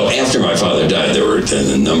 So after my father died, there were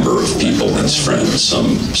a number of people, his friends,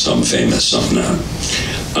 some famous, some not.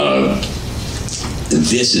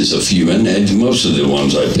 This is a few, and most of the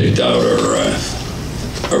ones I picked out are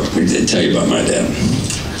I'll tell you about my dad.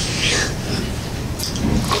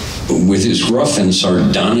 With his rough and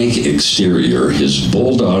sardonic exterior, his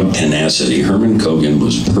bulldog tenacity, Herman Kogan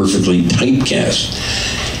was perfectly typecast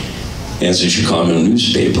as a Chicago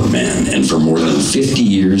newspaper man, and for more than 50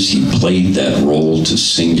 years he played that role to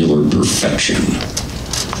singular perfection.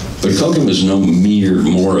 But Kogan was no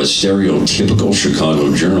more a stereotypical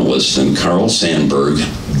Chicago journalist than Carl Sandburg,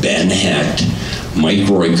 Ben Hecht, Mike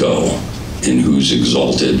Royko, in whose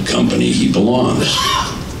exalted company he belongs.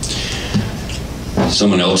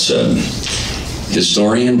 Someone else said,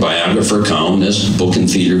 historian, biographer, columnist, book and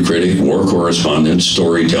theater critic, war correspondent,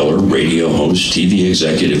 storyteller, radio host, TV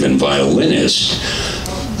executive, and violinist,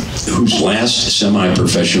 whose last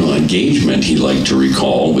semi-professional engagement he liked to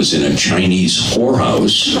recall was in a Chinese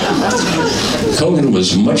whorehouse. Kogan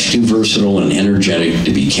was much too versatile and energetic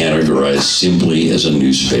to be categorized simply as a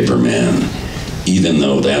newspaper man, even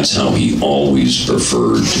though that's how he always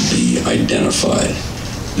preferred to be identified.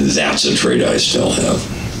 That's a trait I still have.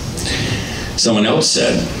 Someone else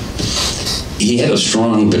said, he had a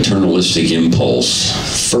strong paternalistic impulse,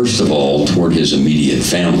 first of all toward his immediate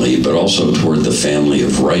family, but also toward the family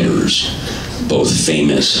of writers, both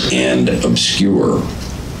famous and obscure.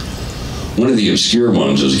 One of the obscure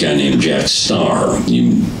ones was a guy named Jack Starr.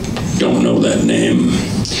 You don't know that name.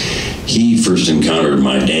 He first encountered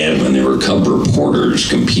my dad when they were cub reporters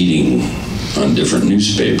competing on different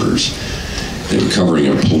newspapers. They were covering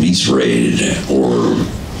a police raid or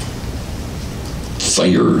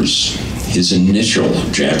fires. His initial,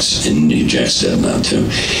 Jack's initial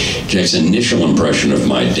impression of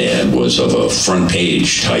my dad was of a front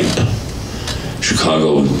page type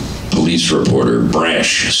Chicago police reporter,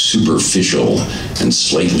 brash, superficial, and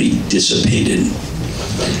slightly dissipated.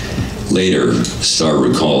 Later, Starr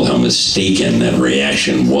recalled how mistaken that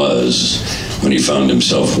reaction was when he found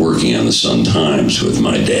himself working on the Sun-Times with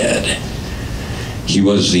my dad. He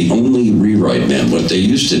was the only rewrite man. What they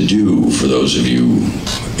used to do, for those of you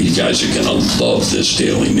guys are gonna love this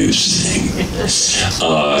daily news thing.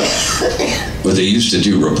 What they used to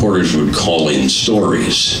do, reporters would call in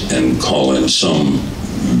stories and call in some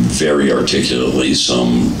very articulately,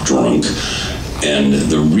 some drunk, and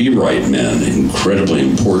the rewrite men, incredibly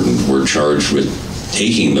important, were charged with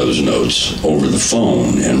taking those notes over the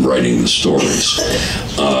phone and writing the stories.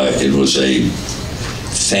 It was a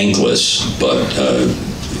thankless but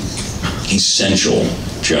essential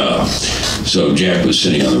job. So Jack was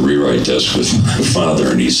sitting on the rewrite desk with my father,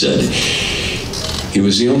 and he said he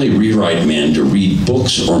was the only rewrite man to read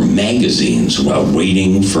books or magazines while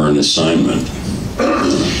waiting for an assignment.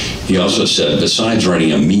 He also said, besides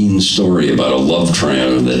writing a mean story about a love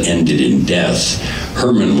triangle that ended in death,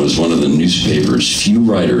 Herman was one of the newspaper's few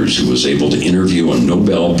writers who was able to interview a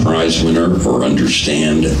Nobel Prize winner or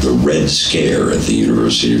understand the Red Scare at the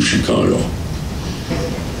University of Chicago.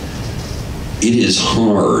 It is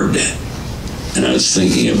hard, and I was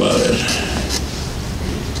thinking about it,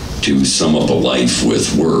 to sum up a life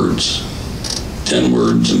with words. 10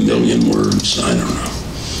 words, a million words, I don't know.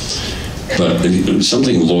 But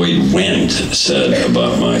something Lloyd Wendt said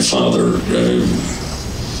about my father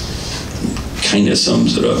kind of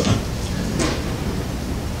sums it up.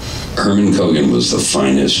 Herman Kogan was the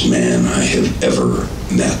finest man I have ever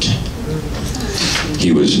met.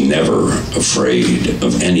 He was never afraid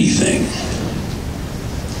of anything.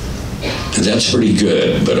 And that's pretty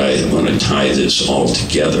good, but I want to tie this all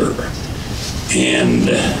together and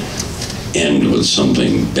end with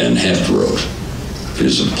something Ben Hecht wrote. It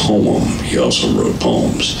is a poem. He also wrote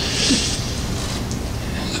poems.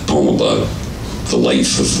 A poem about the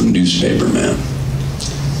life of a newspaper man.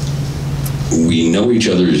 We know each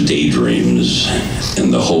other's daydreams and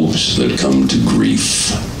the hopes that come to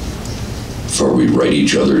grief. for we write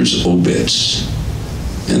each other's obits,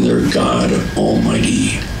 and their God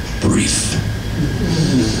Almighty brief.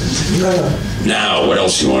 Now, what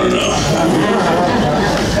else do you want to know?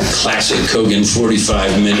 Classic Kogan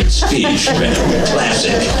 45-minute speech, man.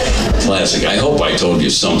 Classic. I hope I told you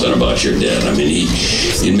something about your dad. I mean,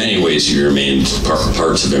 he, in many ways, he remained,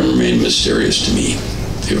 parts of him remain mysterious to me.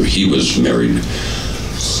 He was married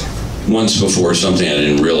once before, something I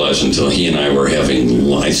didn't realize until he and I were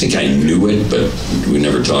having, I think I knew it, but we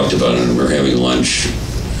never talked about it. We were having lunch.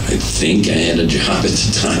 I think I had a job at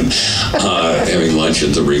the time, having lunch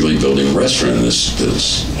at the Wrigley Building restaurant.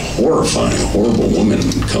 This horrible woman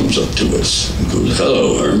comes up to us and goes,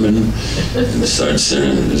 "Hello, Herman," and starts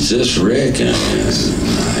saying, "Is this Rick?" And,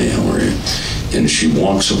 "Hi, how are you?" And she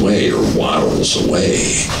walks away or waddles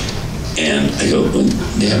away. And I go, "Well,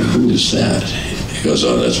 Dad, who is that?" He goes,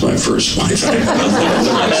 "Oh, that's my first wife."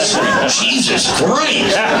 Jesus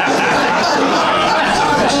Christ!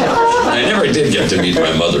 I never did get to meet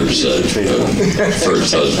my mother's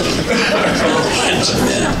first husband. Handsome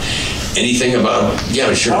man. Anything about,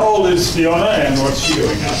 yeah, sure. How old is Fiona and what's she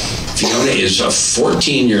doing now? Fiona is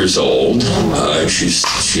 14 years old.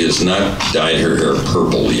 She has not dyed her hair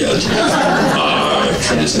purple yet.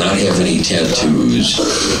 She does not have any tattoos.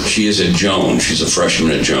 She is at Jones. She's a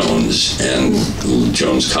freshman at Jones, and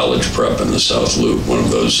Jones College Prep in the South Loop, one of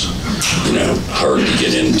those, hard to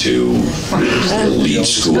get into elite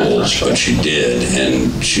schools, but she did,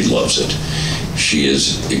 and she loves it. She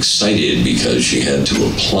is excited because she had to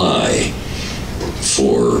apply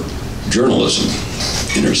for journalism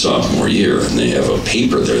in her sophomore year, and they have a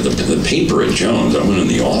paper there. The paper at Jones, I went in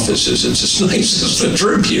the offices, it's as nice as the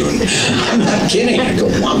Tribune. I'm not kidding. I go,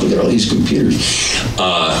 wow, look at all these computers.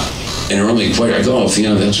 And her only question, I go, "Oh,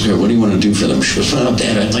 Fiona, that's okay. What do you want to do for them?" She goes, "Well,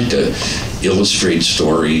 Dad, I'd like to illustrate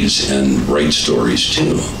stories and write stories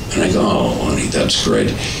too." And I go, "Oh, honey, that's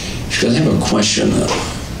great." She goes, "I have a question though.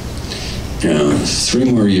 3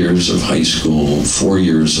 more years of high school, 4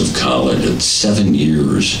 years of college, it's 7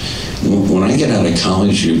 years. When I get out of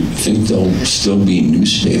college, you think there'll still be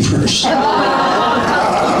newspapers?"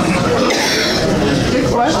 Good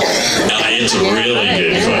question. It's a really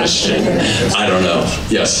good question. I don't know.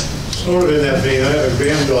 Yes? Sort of in that vein, I have a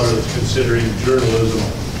granddaughter that's considering journalism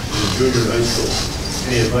in junior high school.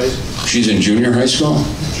 Any advice? She's in junior high school?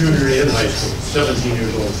 Junior in high school, 17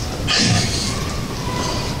 years old.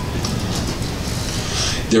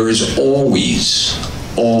 There is always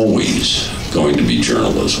going to be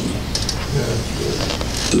journalism.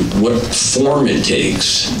 What form it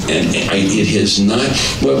takes, and it has not,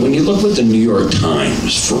 when you look what the New York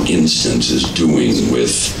Times, for instance, is doing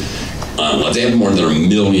with online, they have more than 1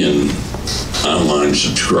 million online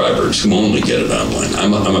subscribers who only get it online.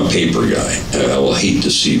 I'm a paper guy. I will hate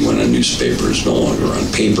to see when a newspaper is no longer on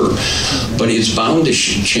paper, but it's bound to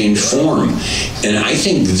change form. And I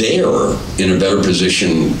think they're in a better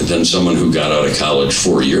position than someone who got out of college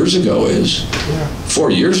 4 years ago is.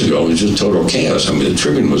 4 years ago, it was just total chaos. I mean, the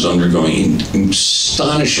Tribune was undergoing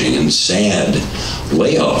astonishing and sad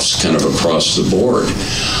layoffs kind of across the board.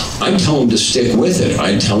 I tell them to stick with it.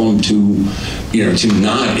 I tell them to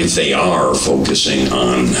not, if they are focusing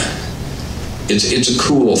on, it's a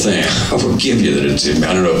cool thing. I will give you that it's,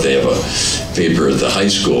 I don't know if they have a paper at the high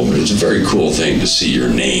school, but it's a very cool thing to see your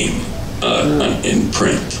name in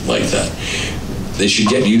print like that. They should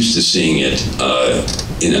get used to seeing it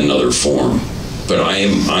in another form. But I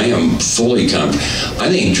am fully confident. I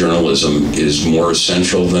think journalism is more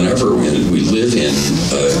essential than ever. We live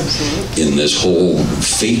in this whole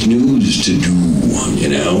fake news to do,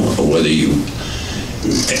 whether you,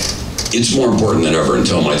 it's more important than ever, and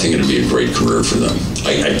tell them I think it'd be a great career for them.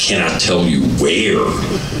 I cannot tell you where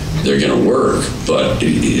they're going to work, but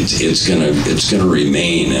it's going to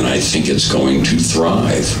remain, and I think it's going to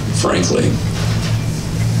thrive, frankly.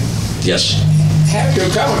 Yes? Have you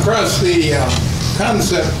come across the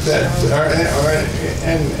concept that,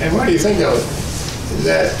 and what do you think of it,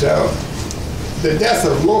 that the death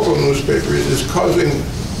of local newspapers is causing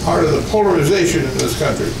part of the polarization in this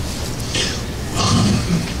country?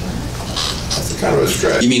 That's kind of a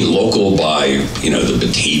stretch. You mean local by, the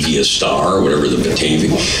Batavia Star, whatever the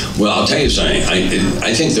Batavia? Well, I'll tell you something.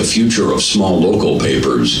 I think the future of small local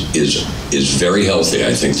papers is very healthy.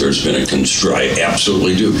 I think there's been I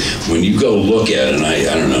absolutely do. When you go look at, and I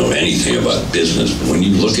don't know anything about business, but when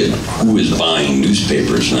you look at who is buying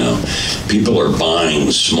newspapers now, people are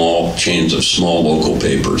buying small chains of small local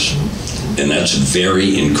papers. And that's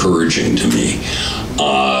very encouraging to me.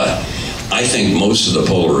 I think most of the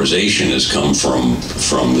polarization has come from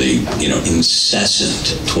the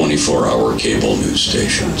incessant 24-hour cable news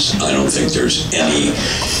stations. I don't think there's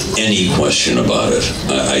any question about it.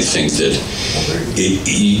 I think that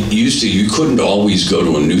you couldn't always go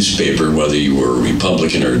to a newspaper whether you were a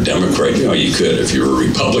Republican or a Democrat. You could. If you were a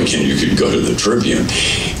Republican, you could go to the Tribune,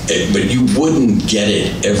 but you wouldn't get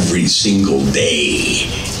it every single day.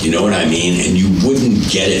 You know what I mean? And you wouldn't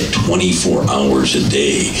get it 24 hours a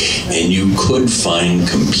day. And you could find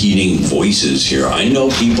competing voices here. I know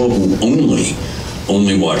people who only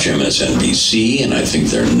watch MSNBC, and I think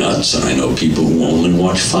they're nuts. And I know people who only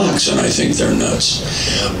watch Fox, and I think they're nuts.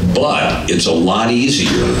 But it's a lot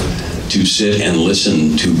easier to sit and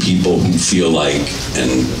listen to people who feel like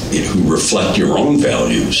and who reflect your own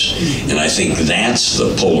values. And I think that's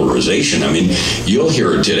the polarization. I mean, you'll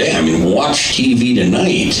hear it today. I mean, watch TV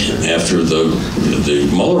tonight after the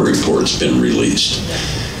Mueller report's been released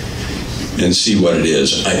and see what it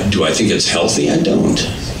is. Do I think it's healthy? I don't.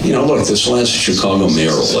 Look, this last Chicago mayor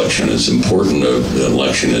election, as important an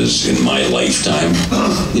election as in my lifetime,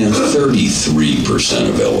 33%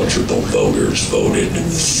 of eligible voters voted.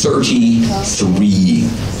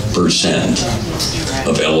 33%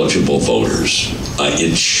 of eligible voters.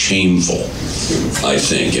 It's shameful, I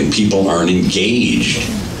think, and people aren't engaged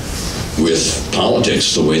with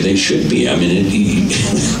politics the way they should be. I mean,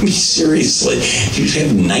 seriously, you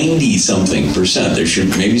have 90-something%. There should,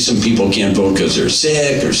 maybe some people can't vote because they're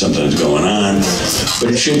sick or something's going on,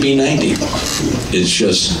 but it should be 90. It's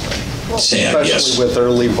just sad. Especially yes. with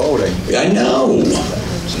early voting. I know.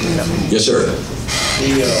 Yes, sir.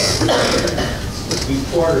 The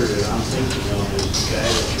reporter that I'm thinking of is the guy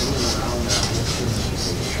that's running around now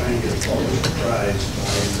trying to get a Pulitzer Prize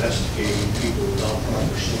by investigating people without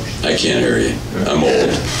proper social. I can't hear you. I'm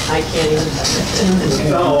old. I can't even. The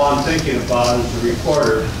fellow I'm thinking about is the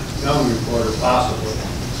reporter, young reporter possibly,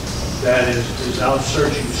 that is out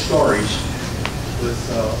searching stories with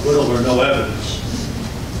little or no evidence,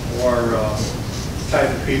 or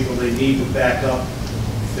type of people they need to back up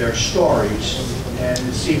their stories. And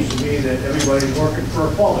it seems to me that everybody's working for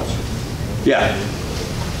a Pulitzer. Yeah.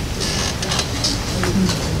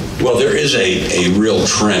 Well, there is a real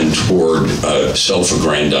trend toward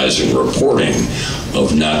self-aggrandizing reporting,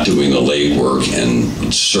 of not doing the legwork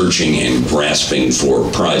and searching and grasping for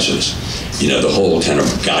prizes. The whole kind of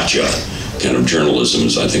gotcha kind of journalism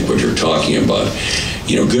is, I think, what you're talking about.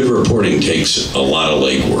 Good reporting takes a lot of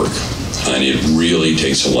legwork, and it really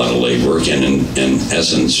takes a lot of legwork, and in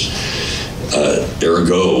essence,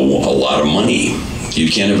 ergo, a lot of money. You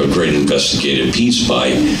can't have a great investigative piece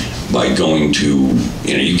by going to,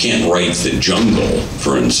 you can't write The Jungle,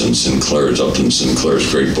 for instance, Upton Sinclair's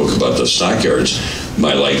great book about the stockyards,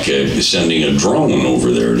 by sending a drone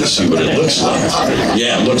over there to see what it looks like.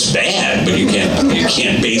 Yeah, it looks bad, but you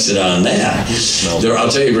can't base it on that. I'll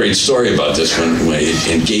tell you a great story about this one.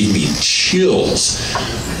 It gave me chills.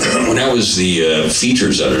 When I was the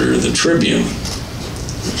features editor of the Tribune,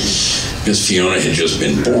 because Fiona had just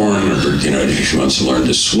been born, she wants to learn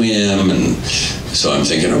to swim, and so I'm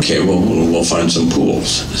thinking, okay, well, we'll find some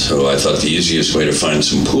pools. So I thought the easiest way to find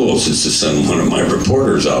some pools is to send one of my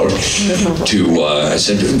reporters out to, I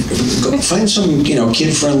said, go find some,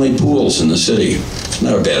 kid-friendly pools in the city. It's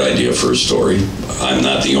not a bad idea for a story. I'm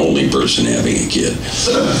not the only person having a kid.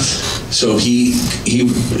 So he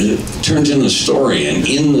turns in the story, and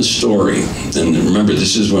in the story, and remember,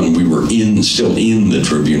 this is when we were still in the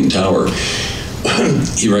Tribune Tower,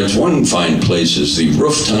 he writes, one fine place is the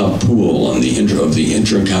rooftop pool of the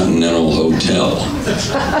Intercontinental Hotel.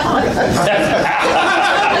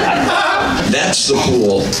 That's the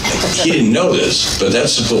pool, he didn't know this, but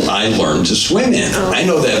that's the pool I learned to swim in. I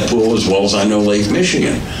know that pool as well as I know Lake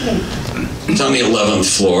Michigan. It's on the 11th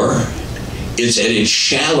floor. It's at its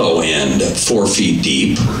shallow end, 4 feet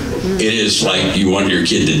deep. It is like you want your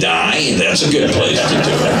kid to die. That's a good place to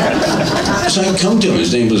do it. So I come to him.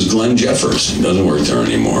 His name was Glenn Jeffers. He doesn't work there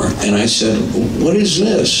anymore. And I said, "What is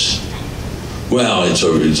this?" "Well, it's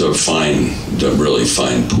a really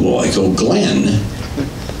fine pool." I go, "Glenn,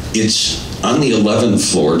 it's on the 11th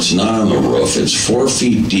floor. It's not on the roof. It's 4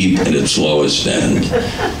 feet deep at its lowest end.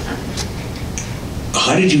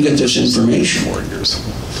 How did you get this information?"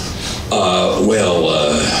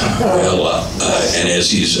 And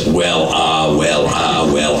as he's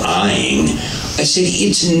eyeing, I said,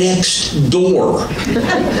 "It's next door.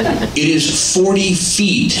 It is 40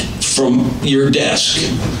 feet from your desk."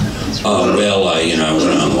 I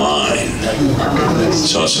went online,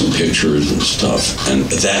 saw some pictures and stuff, and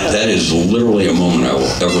that is literally a moment I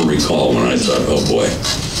will ever recall when I thought, oh boy,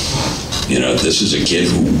 this is a kid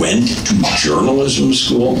who went to journalism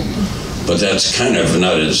school, But that's kind of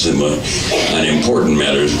not as on important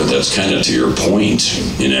matters, but that's kind of to your point,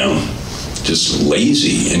 just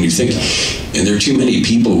lazy. And you think, and there are too many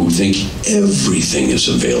people who think everything is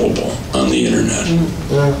available on the internet.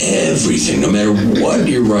 Everything, no matter what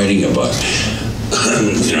you're writing about.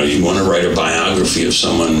 You want to write a biography of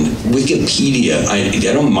someone, Wikipedia, I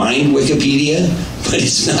don't mind Wikipedia, but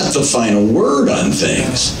it's not the final word on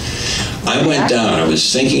things. I went down, I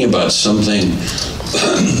was thinking about something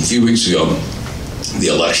a few weeks ago, the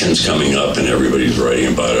election's coming up and everybody's writing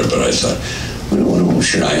about it, but I thought, what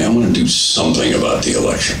should I want to do something about the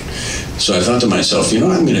election. So I thought to myself,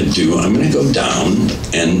 what I'm going to do? I'm going to go down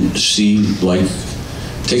and see,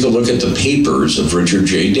 take a look at the papers of Richard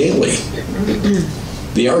J. Daley,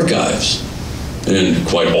 the archives. I didn't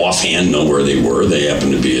quite offhand know where they were. They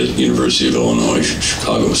happened to be at University of Illinois,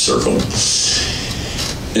 Chicago Circle.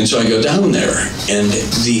 And so I go down there, and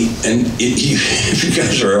if you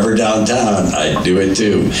guys are ever downtown, I'd do it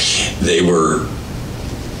too.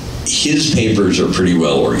 His papers are pretty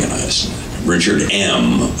well organized. Richard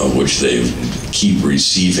M., of which they keep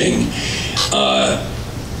receiving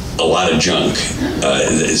a lot of junk,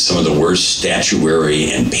 some of the worst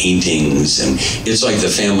statuary and paintings, and it's like the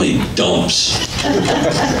family dumps.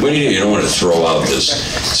 What do? You don't want to throw out this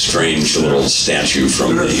strange little statue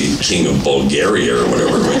from the King of Bulgaria or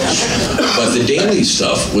whatever. But the Daley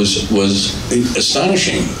stuff was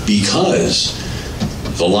astonishing, because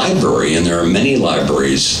the library, and there are many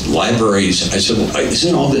libraries, I said, well,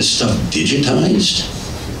 isn't all this stuff digitized?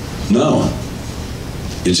 No,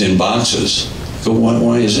 it's in boxes. But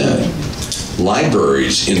why is that?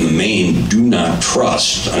 Libraries in the main do not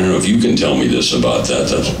trust. I don't know if you can tell me this about that.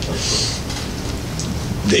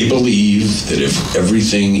 They believe that if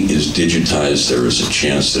everything is digitized, there is a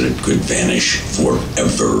chance that it could vanish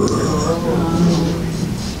forever.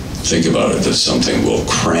 Think about it, that something will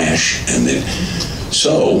crash. And then,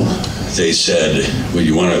 so they said, well,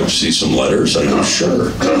 you want to see some letters? I go,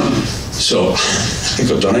 sure. So I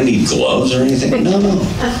go, don't I need gloves or anything? No.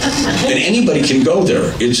 And anybody can go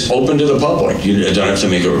there. It's open to the public. You don't have to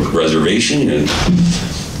make a reservation. And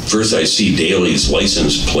first I see Daley's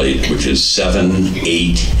license plate, which is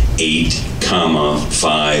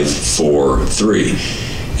 788,543.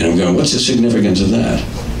 And I'm going, what's the significance of that?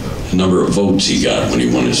 The number of votes he got when he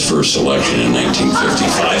won his first election in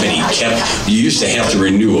 1955, and you used to have to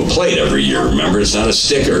renew a plate every year, remember? It's not a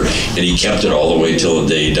sticker, and he kept it all the way till the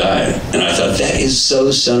day he died. And I thought, that is so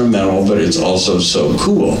sentimental, but it's also so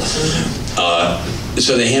cool.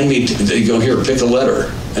 So they hand me, they go, here, pick a letter.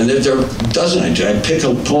 And there are dozens, I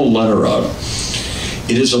pull a letter out.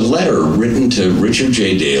 It is a letter written to Richard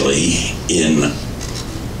J. Daley in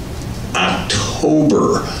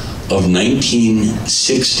October of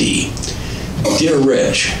 1960. Dear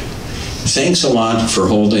Rich, thanks a lot for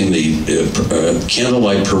holding the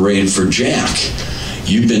candlelight parade for Jack.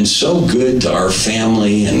 You've been so good to our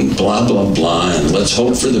family and blah, blah, blah, and let's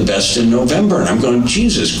hope for the best in November. And I'm going,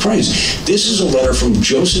 Jesus Christ, this is a letter from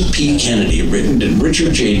Joseph P. Kennedy written to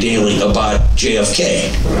Richard J. Daley about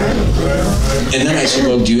JFK. And then I said,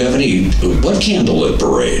 well, do you have what candlelit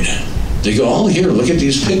parade? They go, oh, here, look at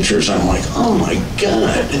these pictures. I'm like, oh my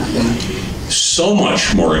God. So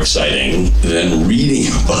much more exciting than reading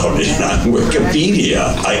about it on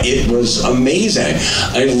Wikipedia. It was amazing.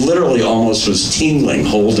 I literally almost was tingling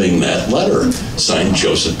holding that letter, signed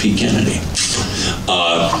Joseph P. Kennedy.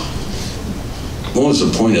 What was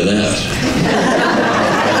the point of that?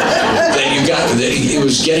 It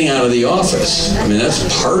was getting out of the office. I mean, that's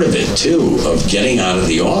part of it, too, of getting out of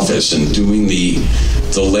the office and doing the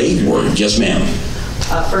legwork. Yes, ma'am.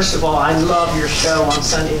 First of all, I love your show on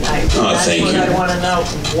Sunday night. Oh, thank you. That's what I want to know.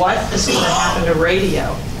 What is going to happen to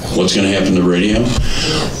radio? What's going to happen to radio?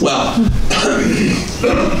 Well,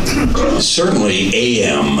 certainly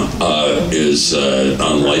AM is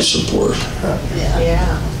on life support.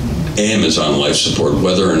 Yeah. AM is on life support,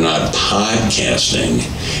 whether or not podcasting.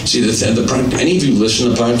 See, any of you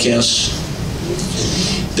listen to podcasts?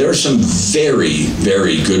 There are some very,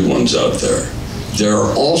 very good ones out there. There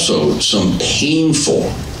are also some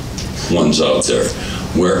painful ones out there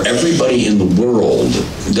where everybody in the world,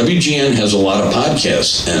 WGN has a lot of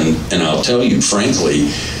podcasts, and I'll tell you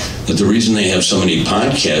frankly that the reason they have so many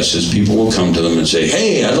podcasts is people will come to them and say,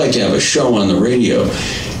 hey, I'd like to have a show on the radio.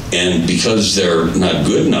 And because they're not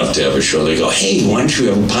good enough to have a show, they go, hey, why don't you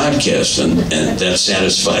have a podcast? And that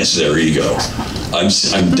satisfies their ego. I'm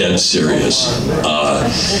dead serious.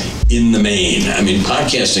 In the main, I mean,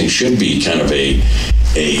 podcasting should be kind of the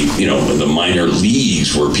minor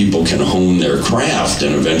leagues where people can hone their craft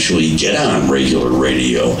and eventually get on regular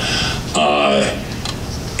radio.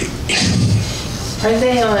 Are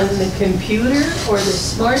they on the computer or the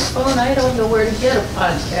smartphone? I don't know where to get a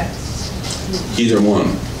podcast. Either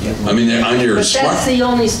one. I mean, they're on your But that's the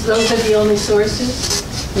only, those are the only sources?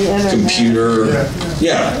 computer.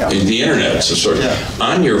 Yeah, the internet's a sort of.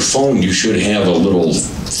 On your phone, you should have a little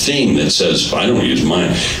thing that says, I don't use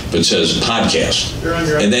mine, but says podcast.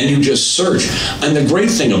 And then you just search. And the great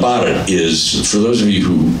thing about it is, for those of you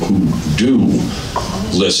who do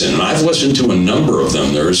listen, and I've listened to a number of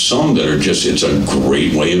them, there are some that are just, it's a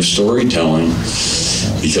great way of storytelling,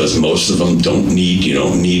 because most of them you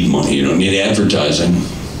don't need money, you don't need advertising.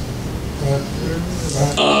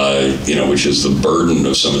 Which is the burden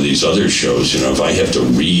of some of these other shows. If I have to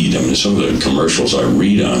read, I mean, some of the commercials I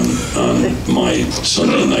read on my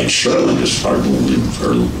Sunday night show are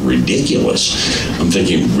ridiculous. I'm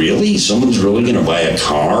thinking, really? Someone's really going to buy a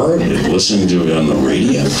car and listen to it on the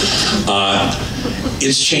radio?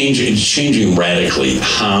 It's changing radically.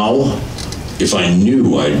 How? If I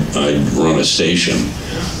knew, I'd run a station.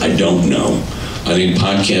 I don't know. I think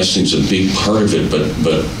podcasting's a big part of it,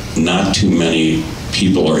 but not too many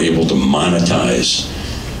people are able to monetize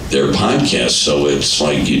their podcasts. So it's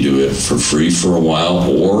like you do it for free for a while,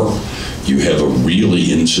 or you have a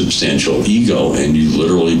really insubstantial ego and you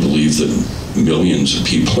literally believe that millions of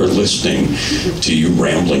people are listening to you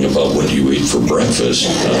rambling about what you ate for breakfast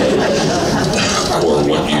or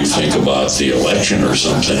what you think about the election or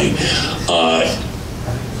something.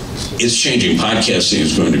 It's changing. Podcasting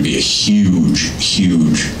is going to be a huge,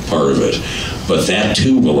 huge part of it. But that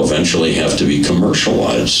too will eventually have to be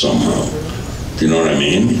commercialized somehow. Do you know what I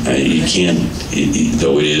mean? You can't,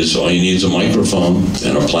 though it is, all you need is a microphone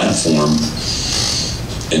and a platform,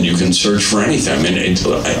 and you can search for anything. I mean,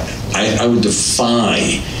 I would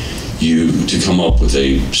defy you to come up with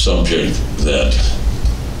a subject that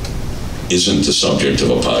isn't the subject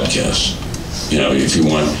of a podcast. If you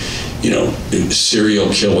want, serial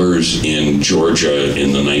killers in Georgia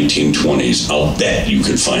in the 1920s, I'll bet you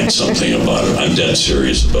could find something about it. I'm dead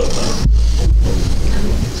serious about that.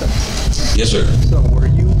 Yes, sir. So were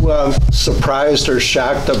you surprised or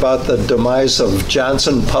shocked about the demise of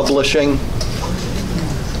Johnson Publishing?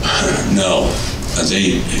 No.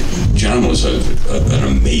 John was an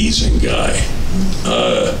amazing guy.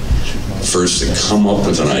 First, to come up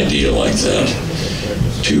with an idea like that,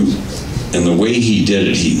 and the way he did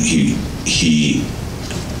it, he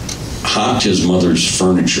hocked his mother's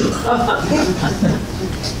furniture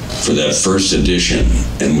for that first edition,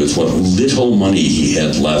 and with what little money he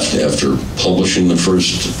had left after publishing the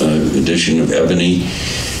first edition of Ebony,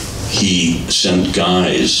 he sent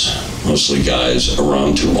guys, mostly guys,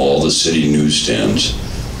 around to all the city newsstands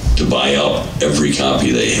to buy up every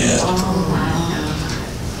copy they had.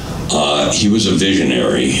 He was a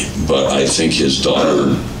visionary, but I think his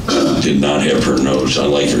daughter did not have her nose. I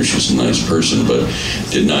like her, she's a nice person, but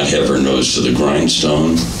did not have her nose to the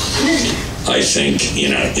grindstone. I think,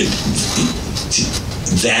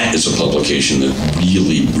 that is a publication that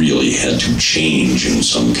really, really had to change in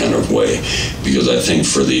some kind of way, because I think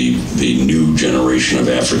for the new generation of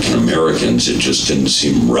African Americans, it just didn't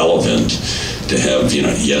seem relevant to have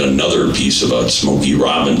yet another piece about Smokey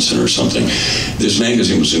Robinson or something. This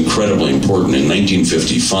magazine was incredibly important. In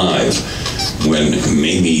 1955, when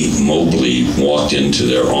Mamie Mobley walked into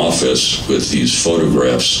their office with these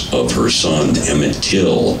photographs of her son Emmett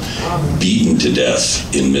Till beaten to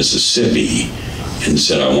death in Mississippi, and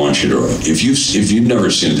said, I want you to, if you've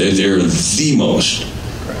never seen it,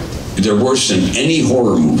 they're worse than any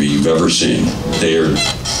horror movie you've ever seen. They are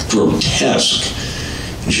grotesque.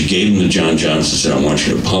 And she gave them to John Johnson and said, I want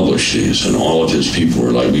you to publish these. And all of his people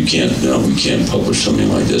were like, we can't publish something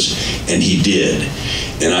like this. And he did.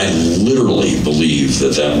 And I literally believe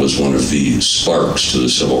that was one of the sparks to the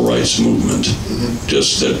civil rights movement.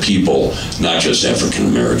 Just that people, not just African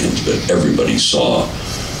Americans, but everybody saw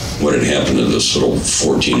what had happened to this little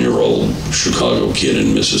 14-year-old Chicago kid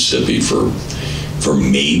in Mississippi for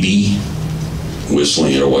maybe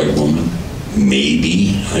whistling at a white woman.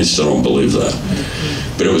 Maybe. I still don't believe that.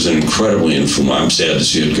 But it was an incredibly influential. I'm sad to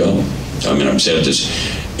see it go. I mean, I'm sad to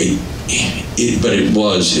see but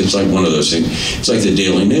it's like one of those things. It's like the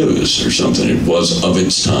Daily News or something. It was of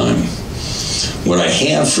its time. What I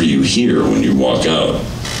have for you here when you walk out,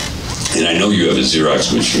 and I know you have a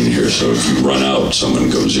Xerox machine here, so if you run out, someone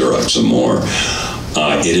go Xerox some more.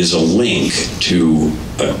 It is a link to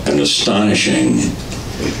an astonishing...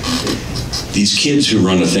 These kids who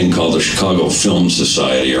run a thing called the Chicago Film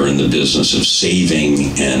Society are in the business of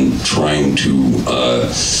saving and trying to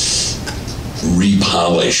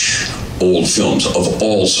repolish old films of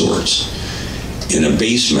all sorts. In a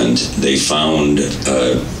basement, they found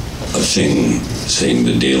a thing saying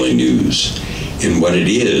the Daily News. And what it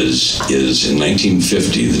is in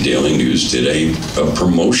 1950, the Daily News did a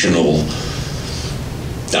promotional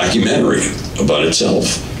documentary about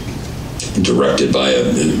itself, directed by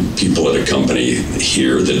people at a company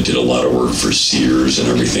here that did a lot of work for Sears and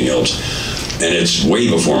everything else. And it's way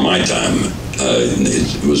before my time.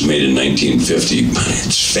 It was made in 1950, but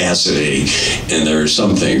it's fascinating. And there are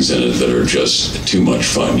some things in it that are just too much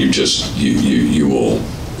fun. You will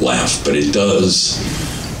laugh, but it does,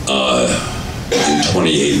 in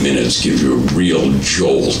 28 minutes, give you a real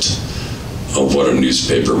jolt of what a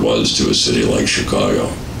newspaper was to a city like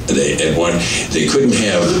Chicago. They couldn't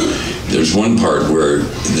have, there's one part where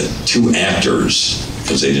the two actors,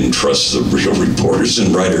 because they didn't trust the real reporters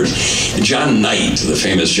and writers. John Knight, the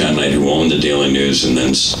famous John Knight, who owned the Daily News and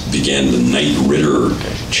then began the Knight Ridder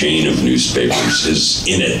chain of newspapers, is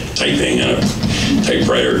in it, typing on a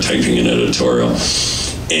typewriter, typing an editorial.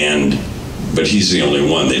 But he's the only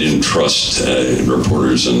one. They didn't trust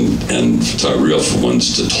reporters and real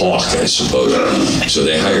ones to talk, I suppose. So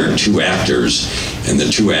they hired two actors, and the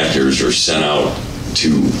two actors are sent out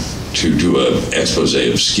to do an expose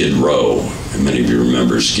of Skid Row. And many of you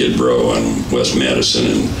remember Skid Row on West Madison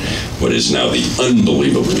and what is now the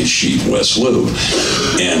unbelievably chic West Loop.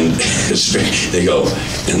 And they go,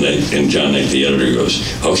 and John Knight, the editor, goes,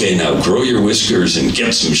 okay, now grow your whiskers and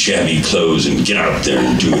get some shabby clothes and get out there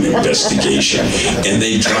and do an investigation. And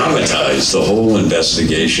they dramatize the whole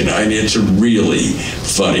investigation. I mean, it's really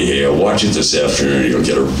funny. Hey, watch it this afternoon and you'll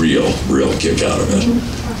get a real kick out of it.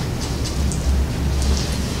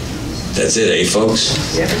 That's it, eh, folks?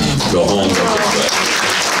 Yeah. Go home.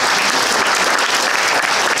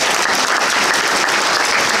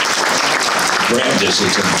 Grab this.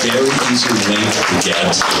 It's a very easy link to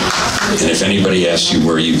get. And if anybody asks you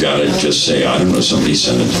where you got it, just say, I don't know, somebody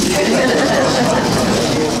sent it to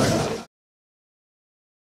me.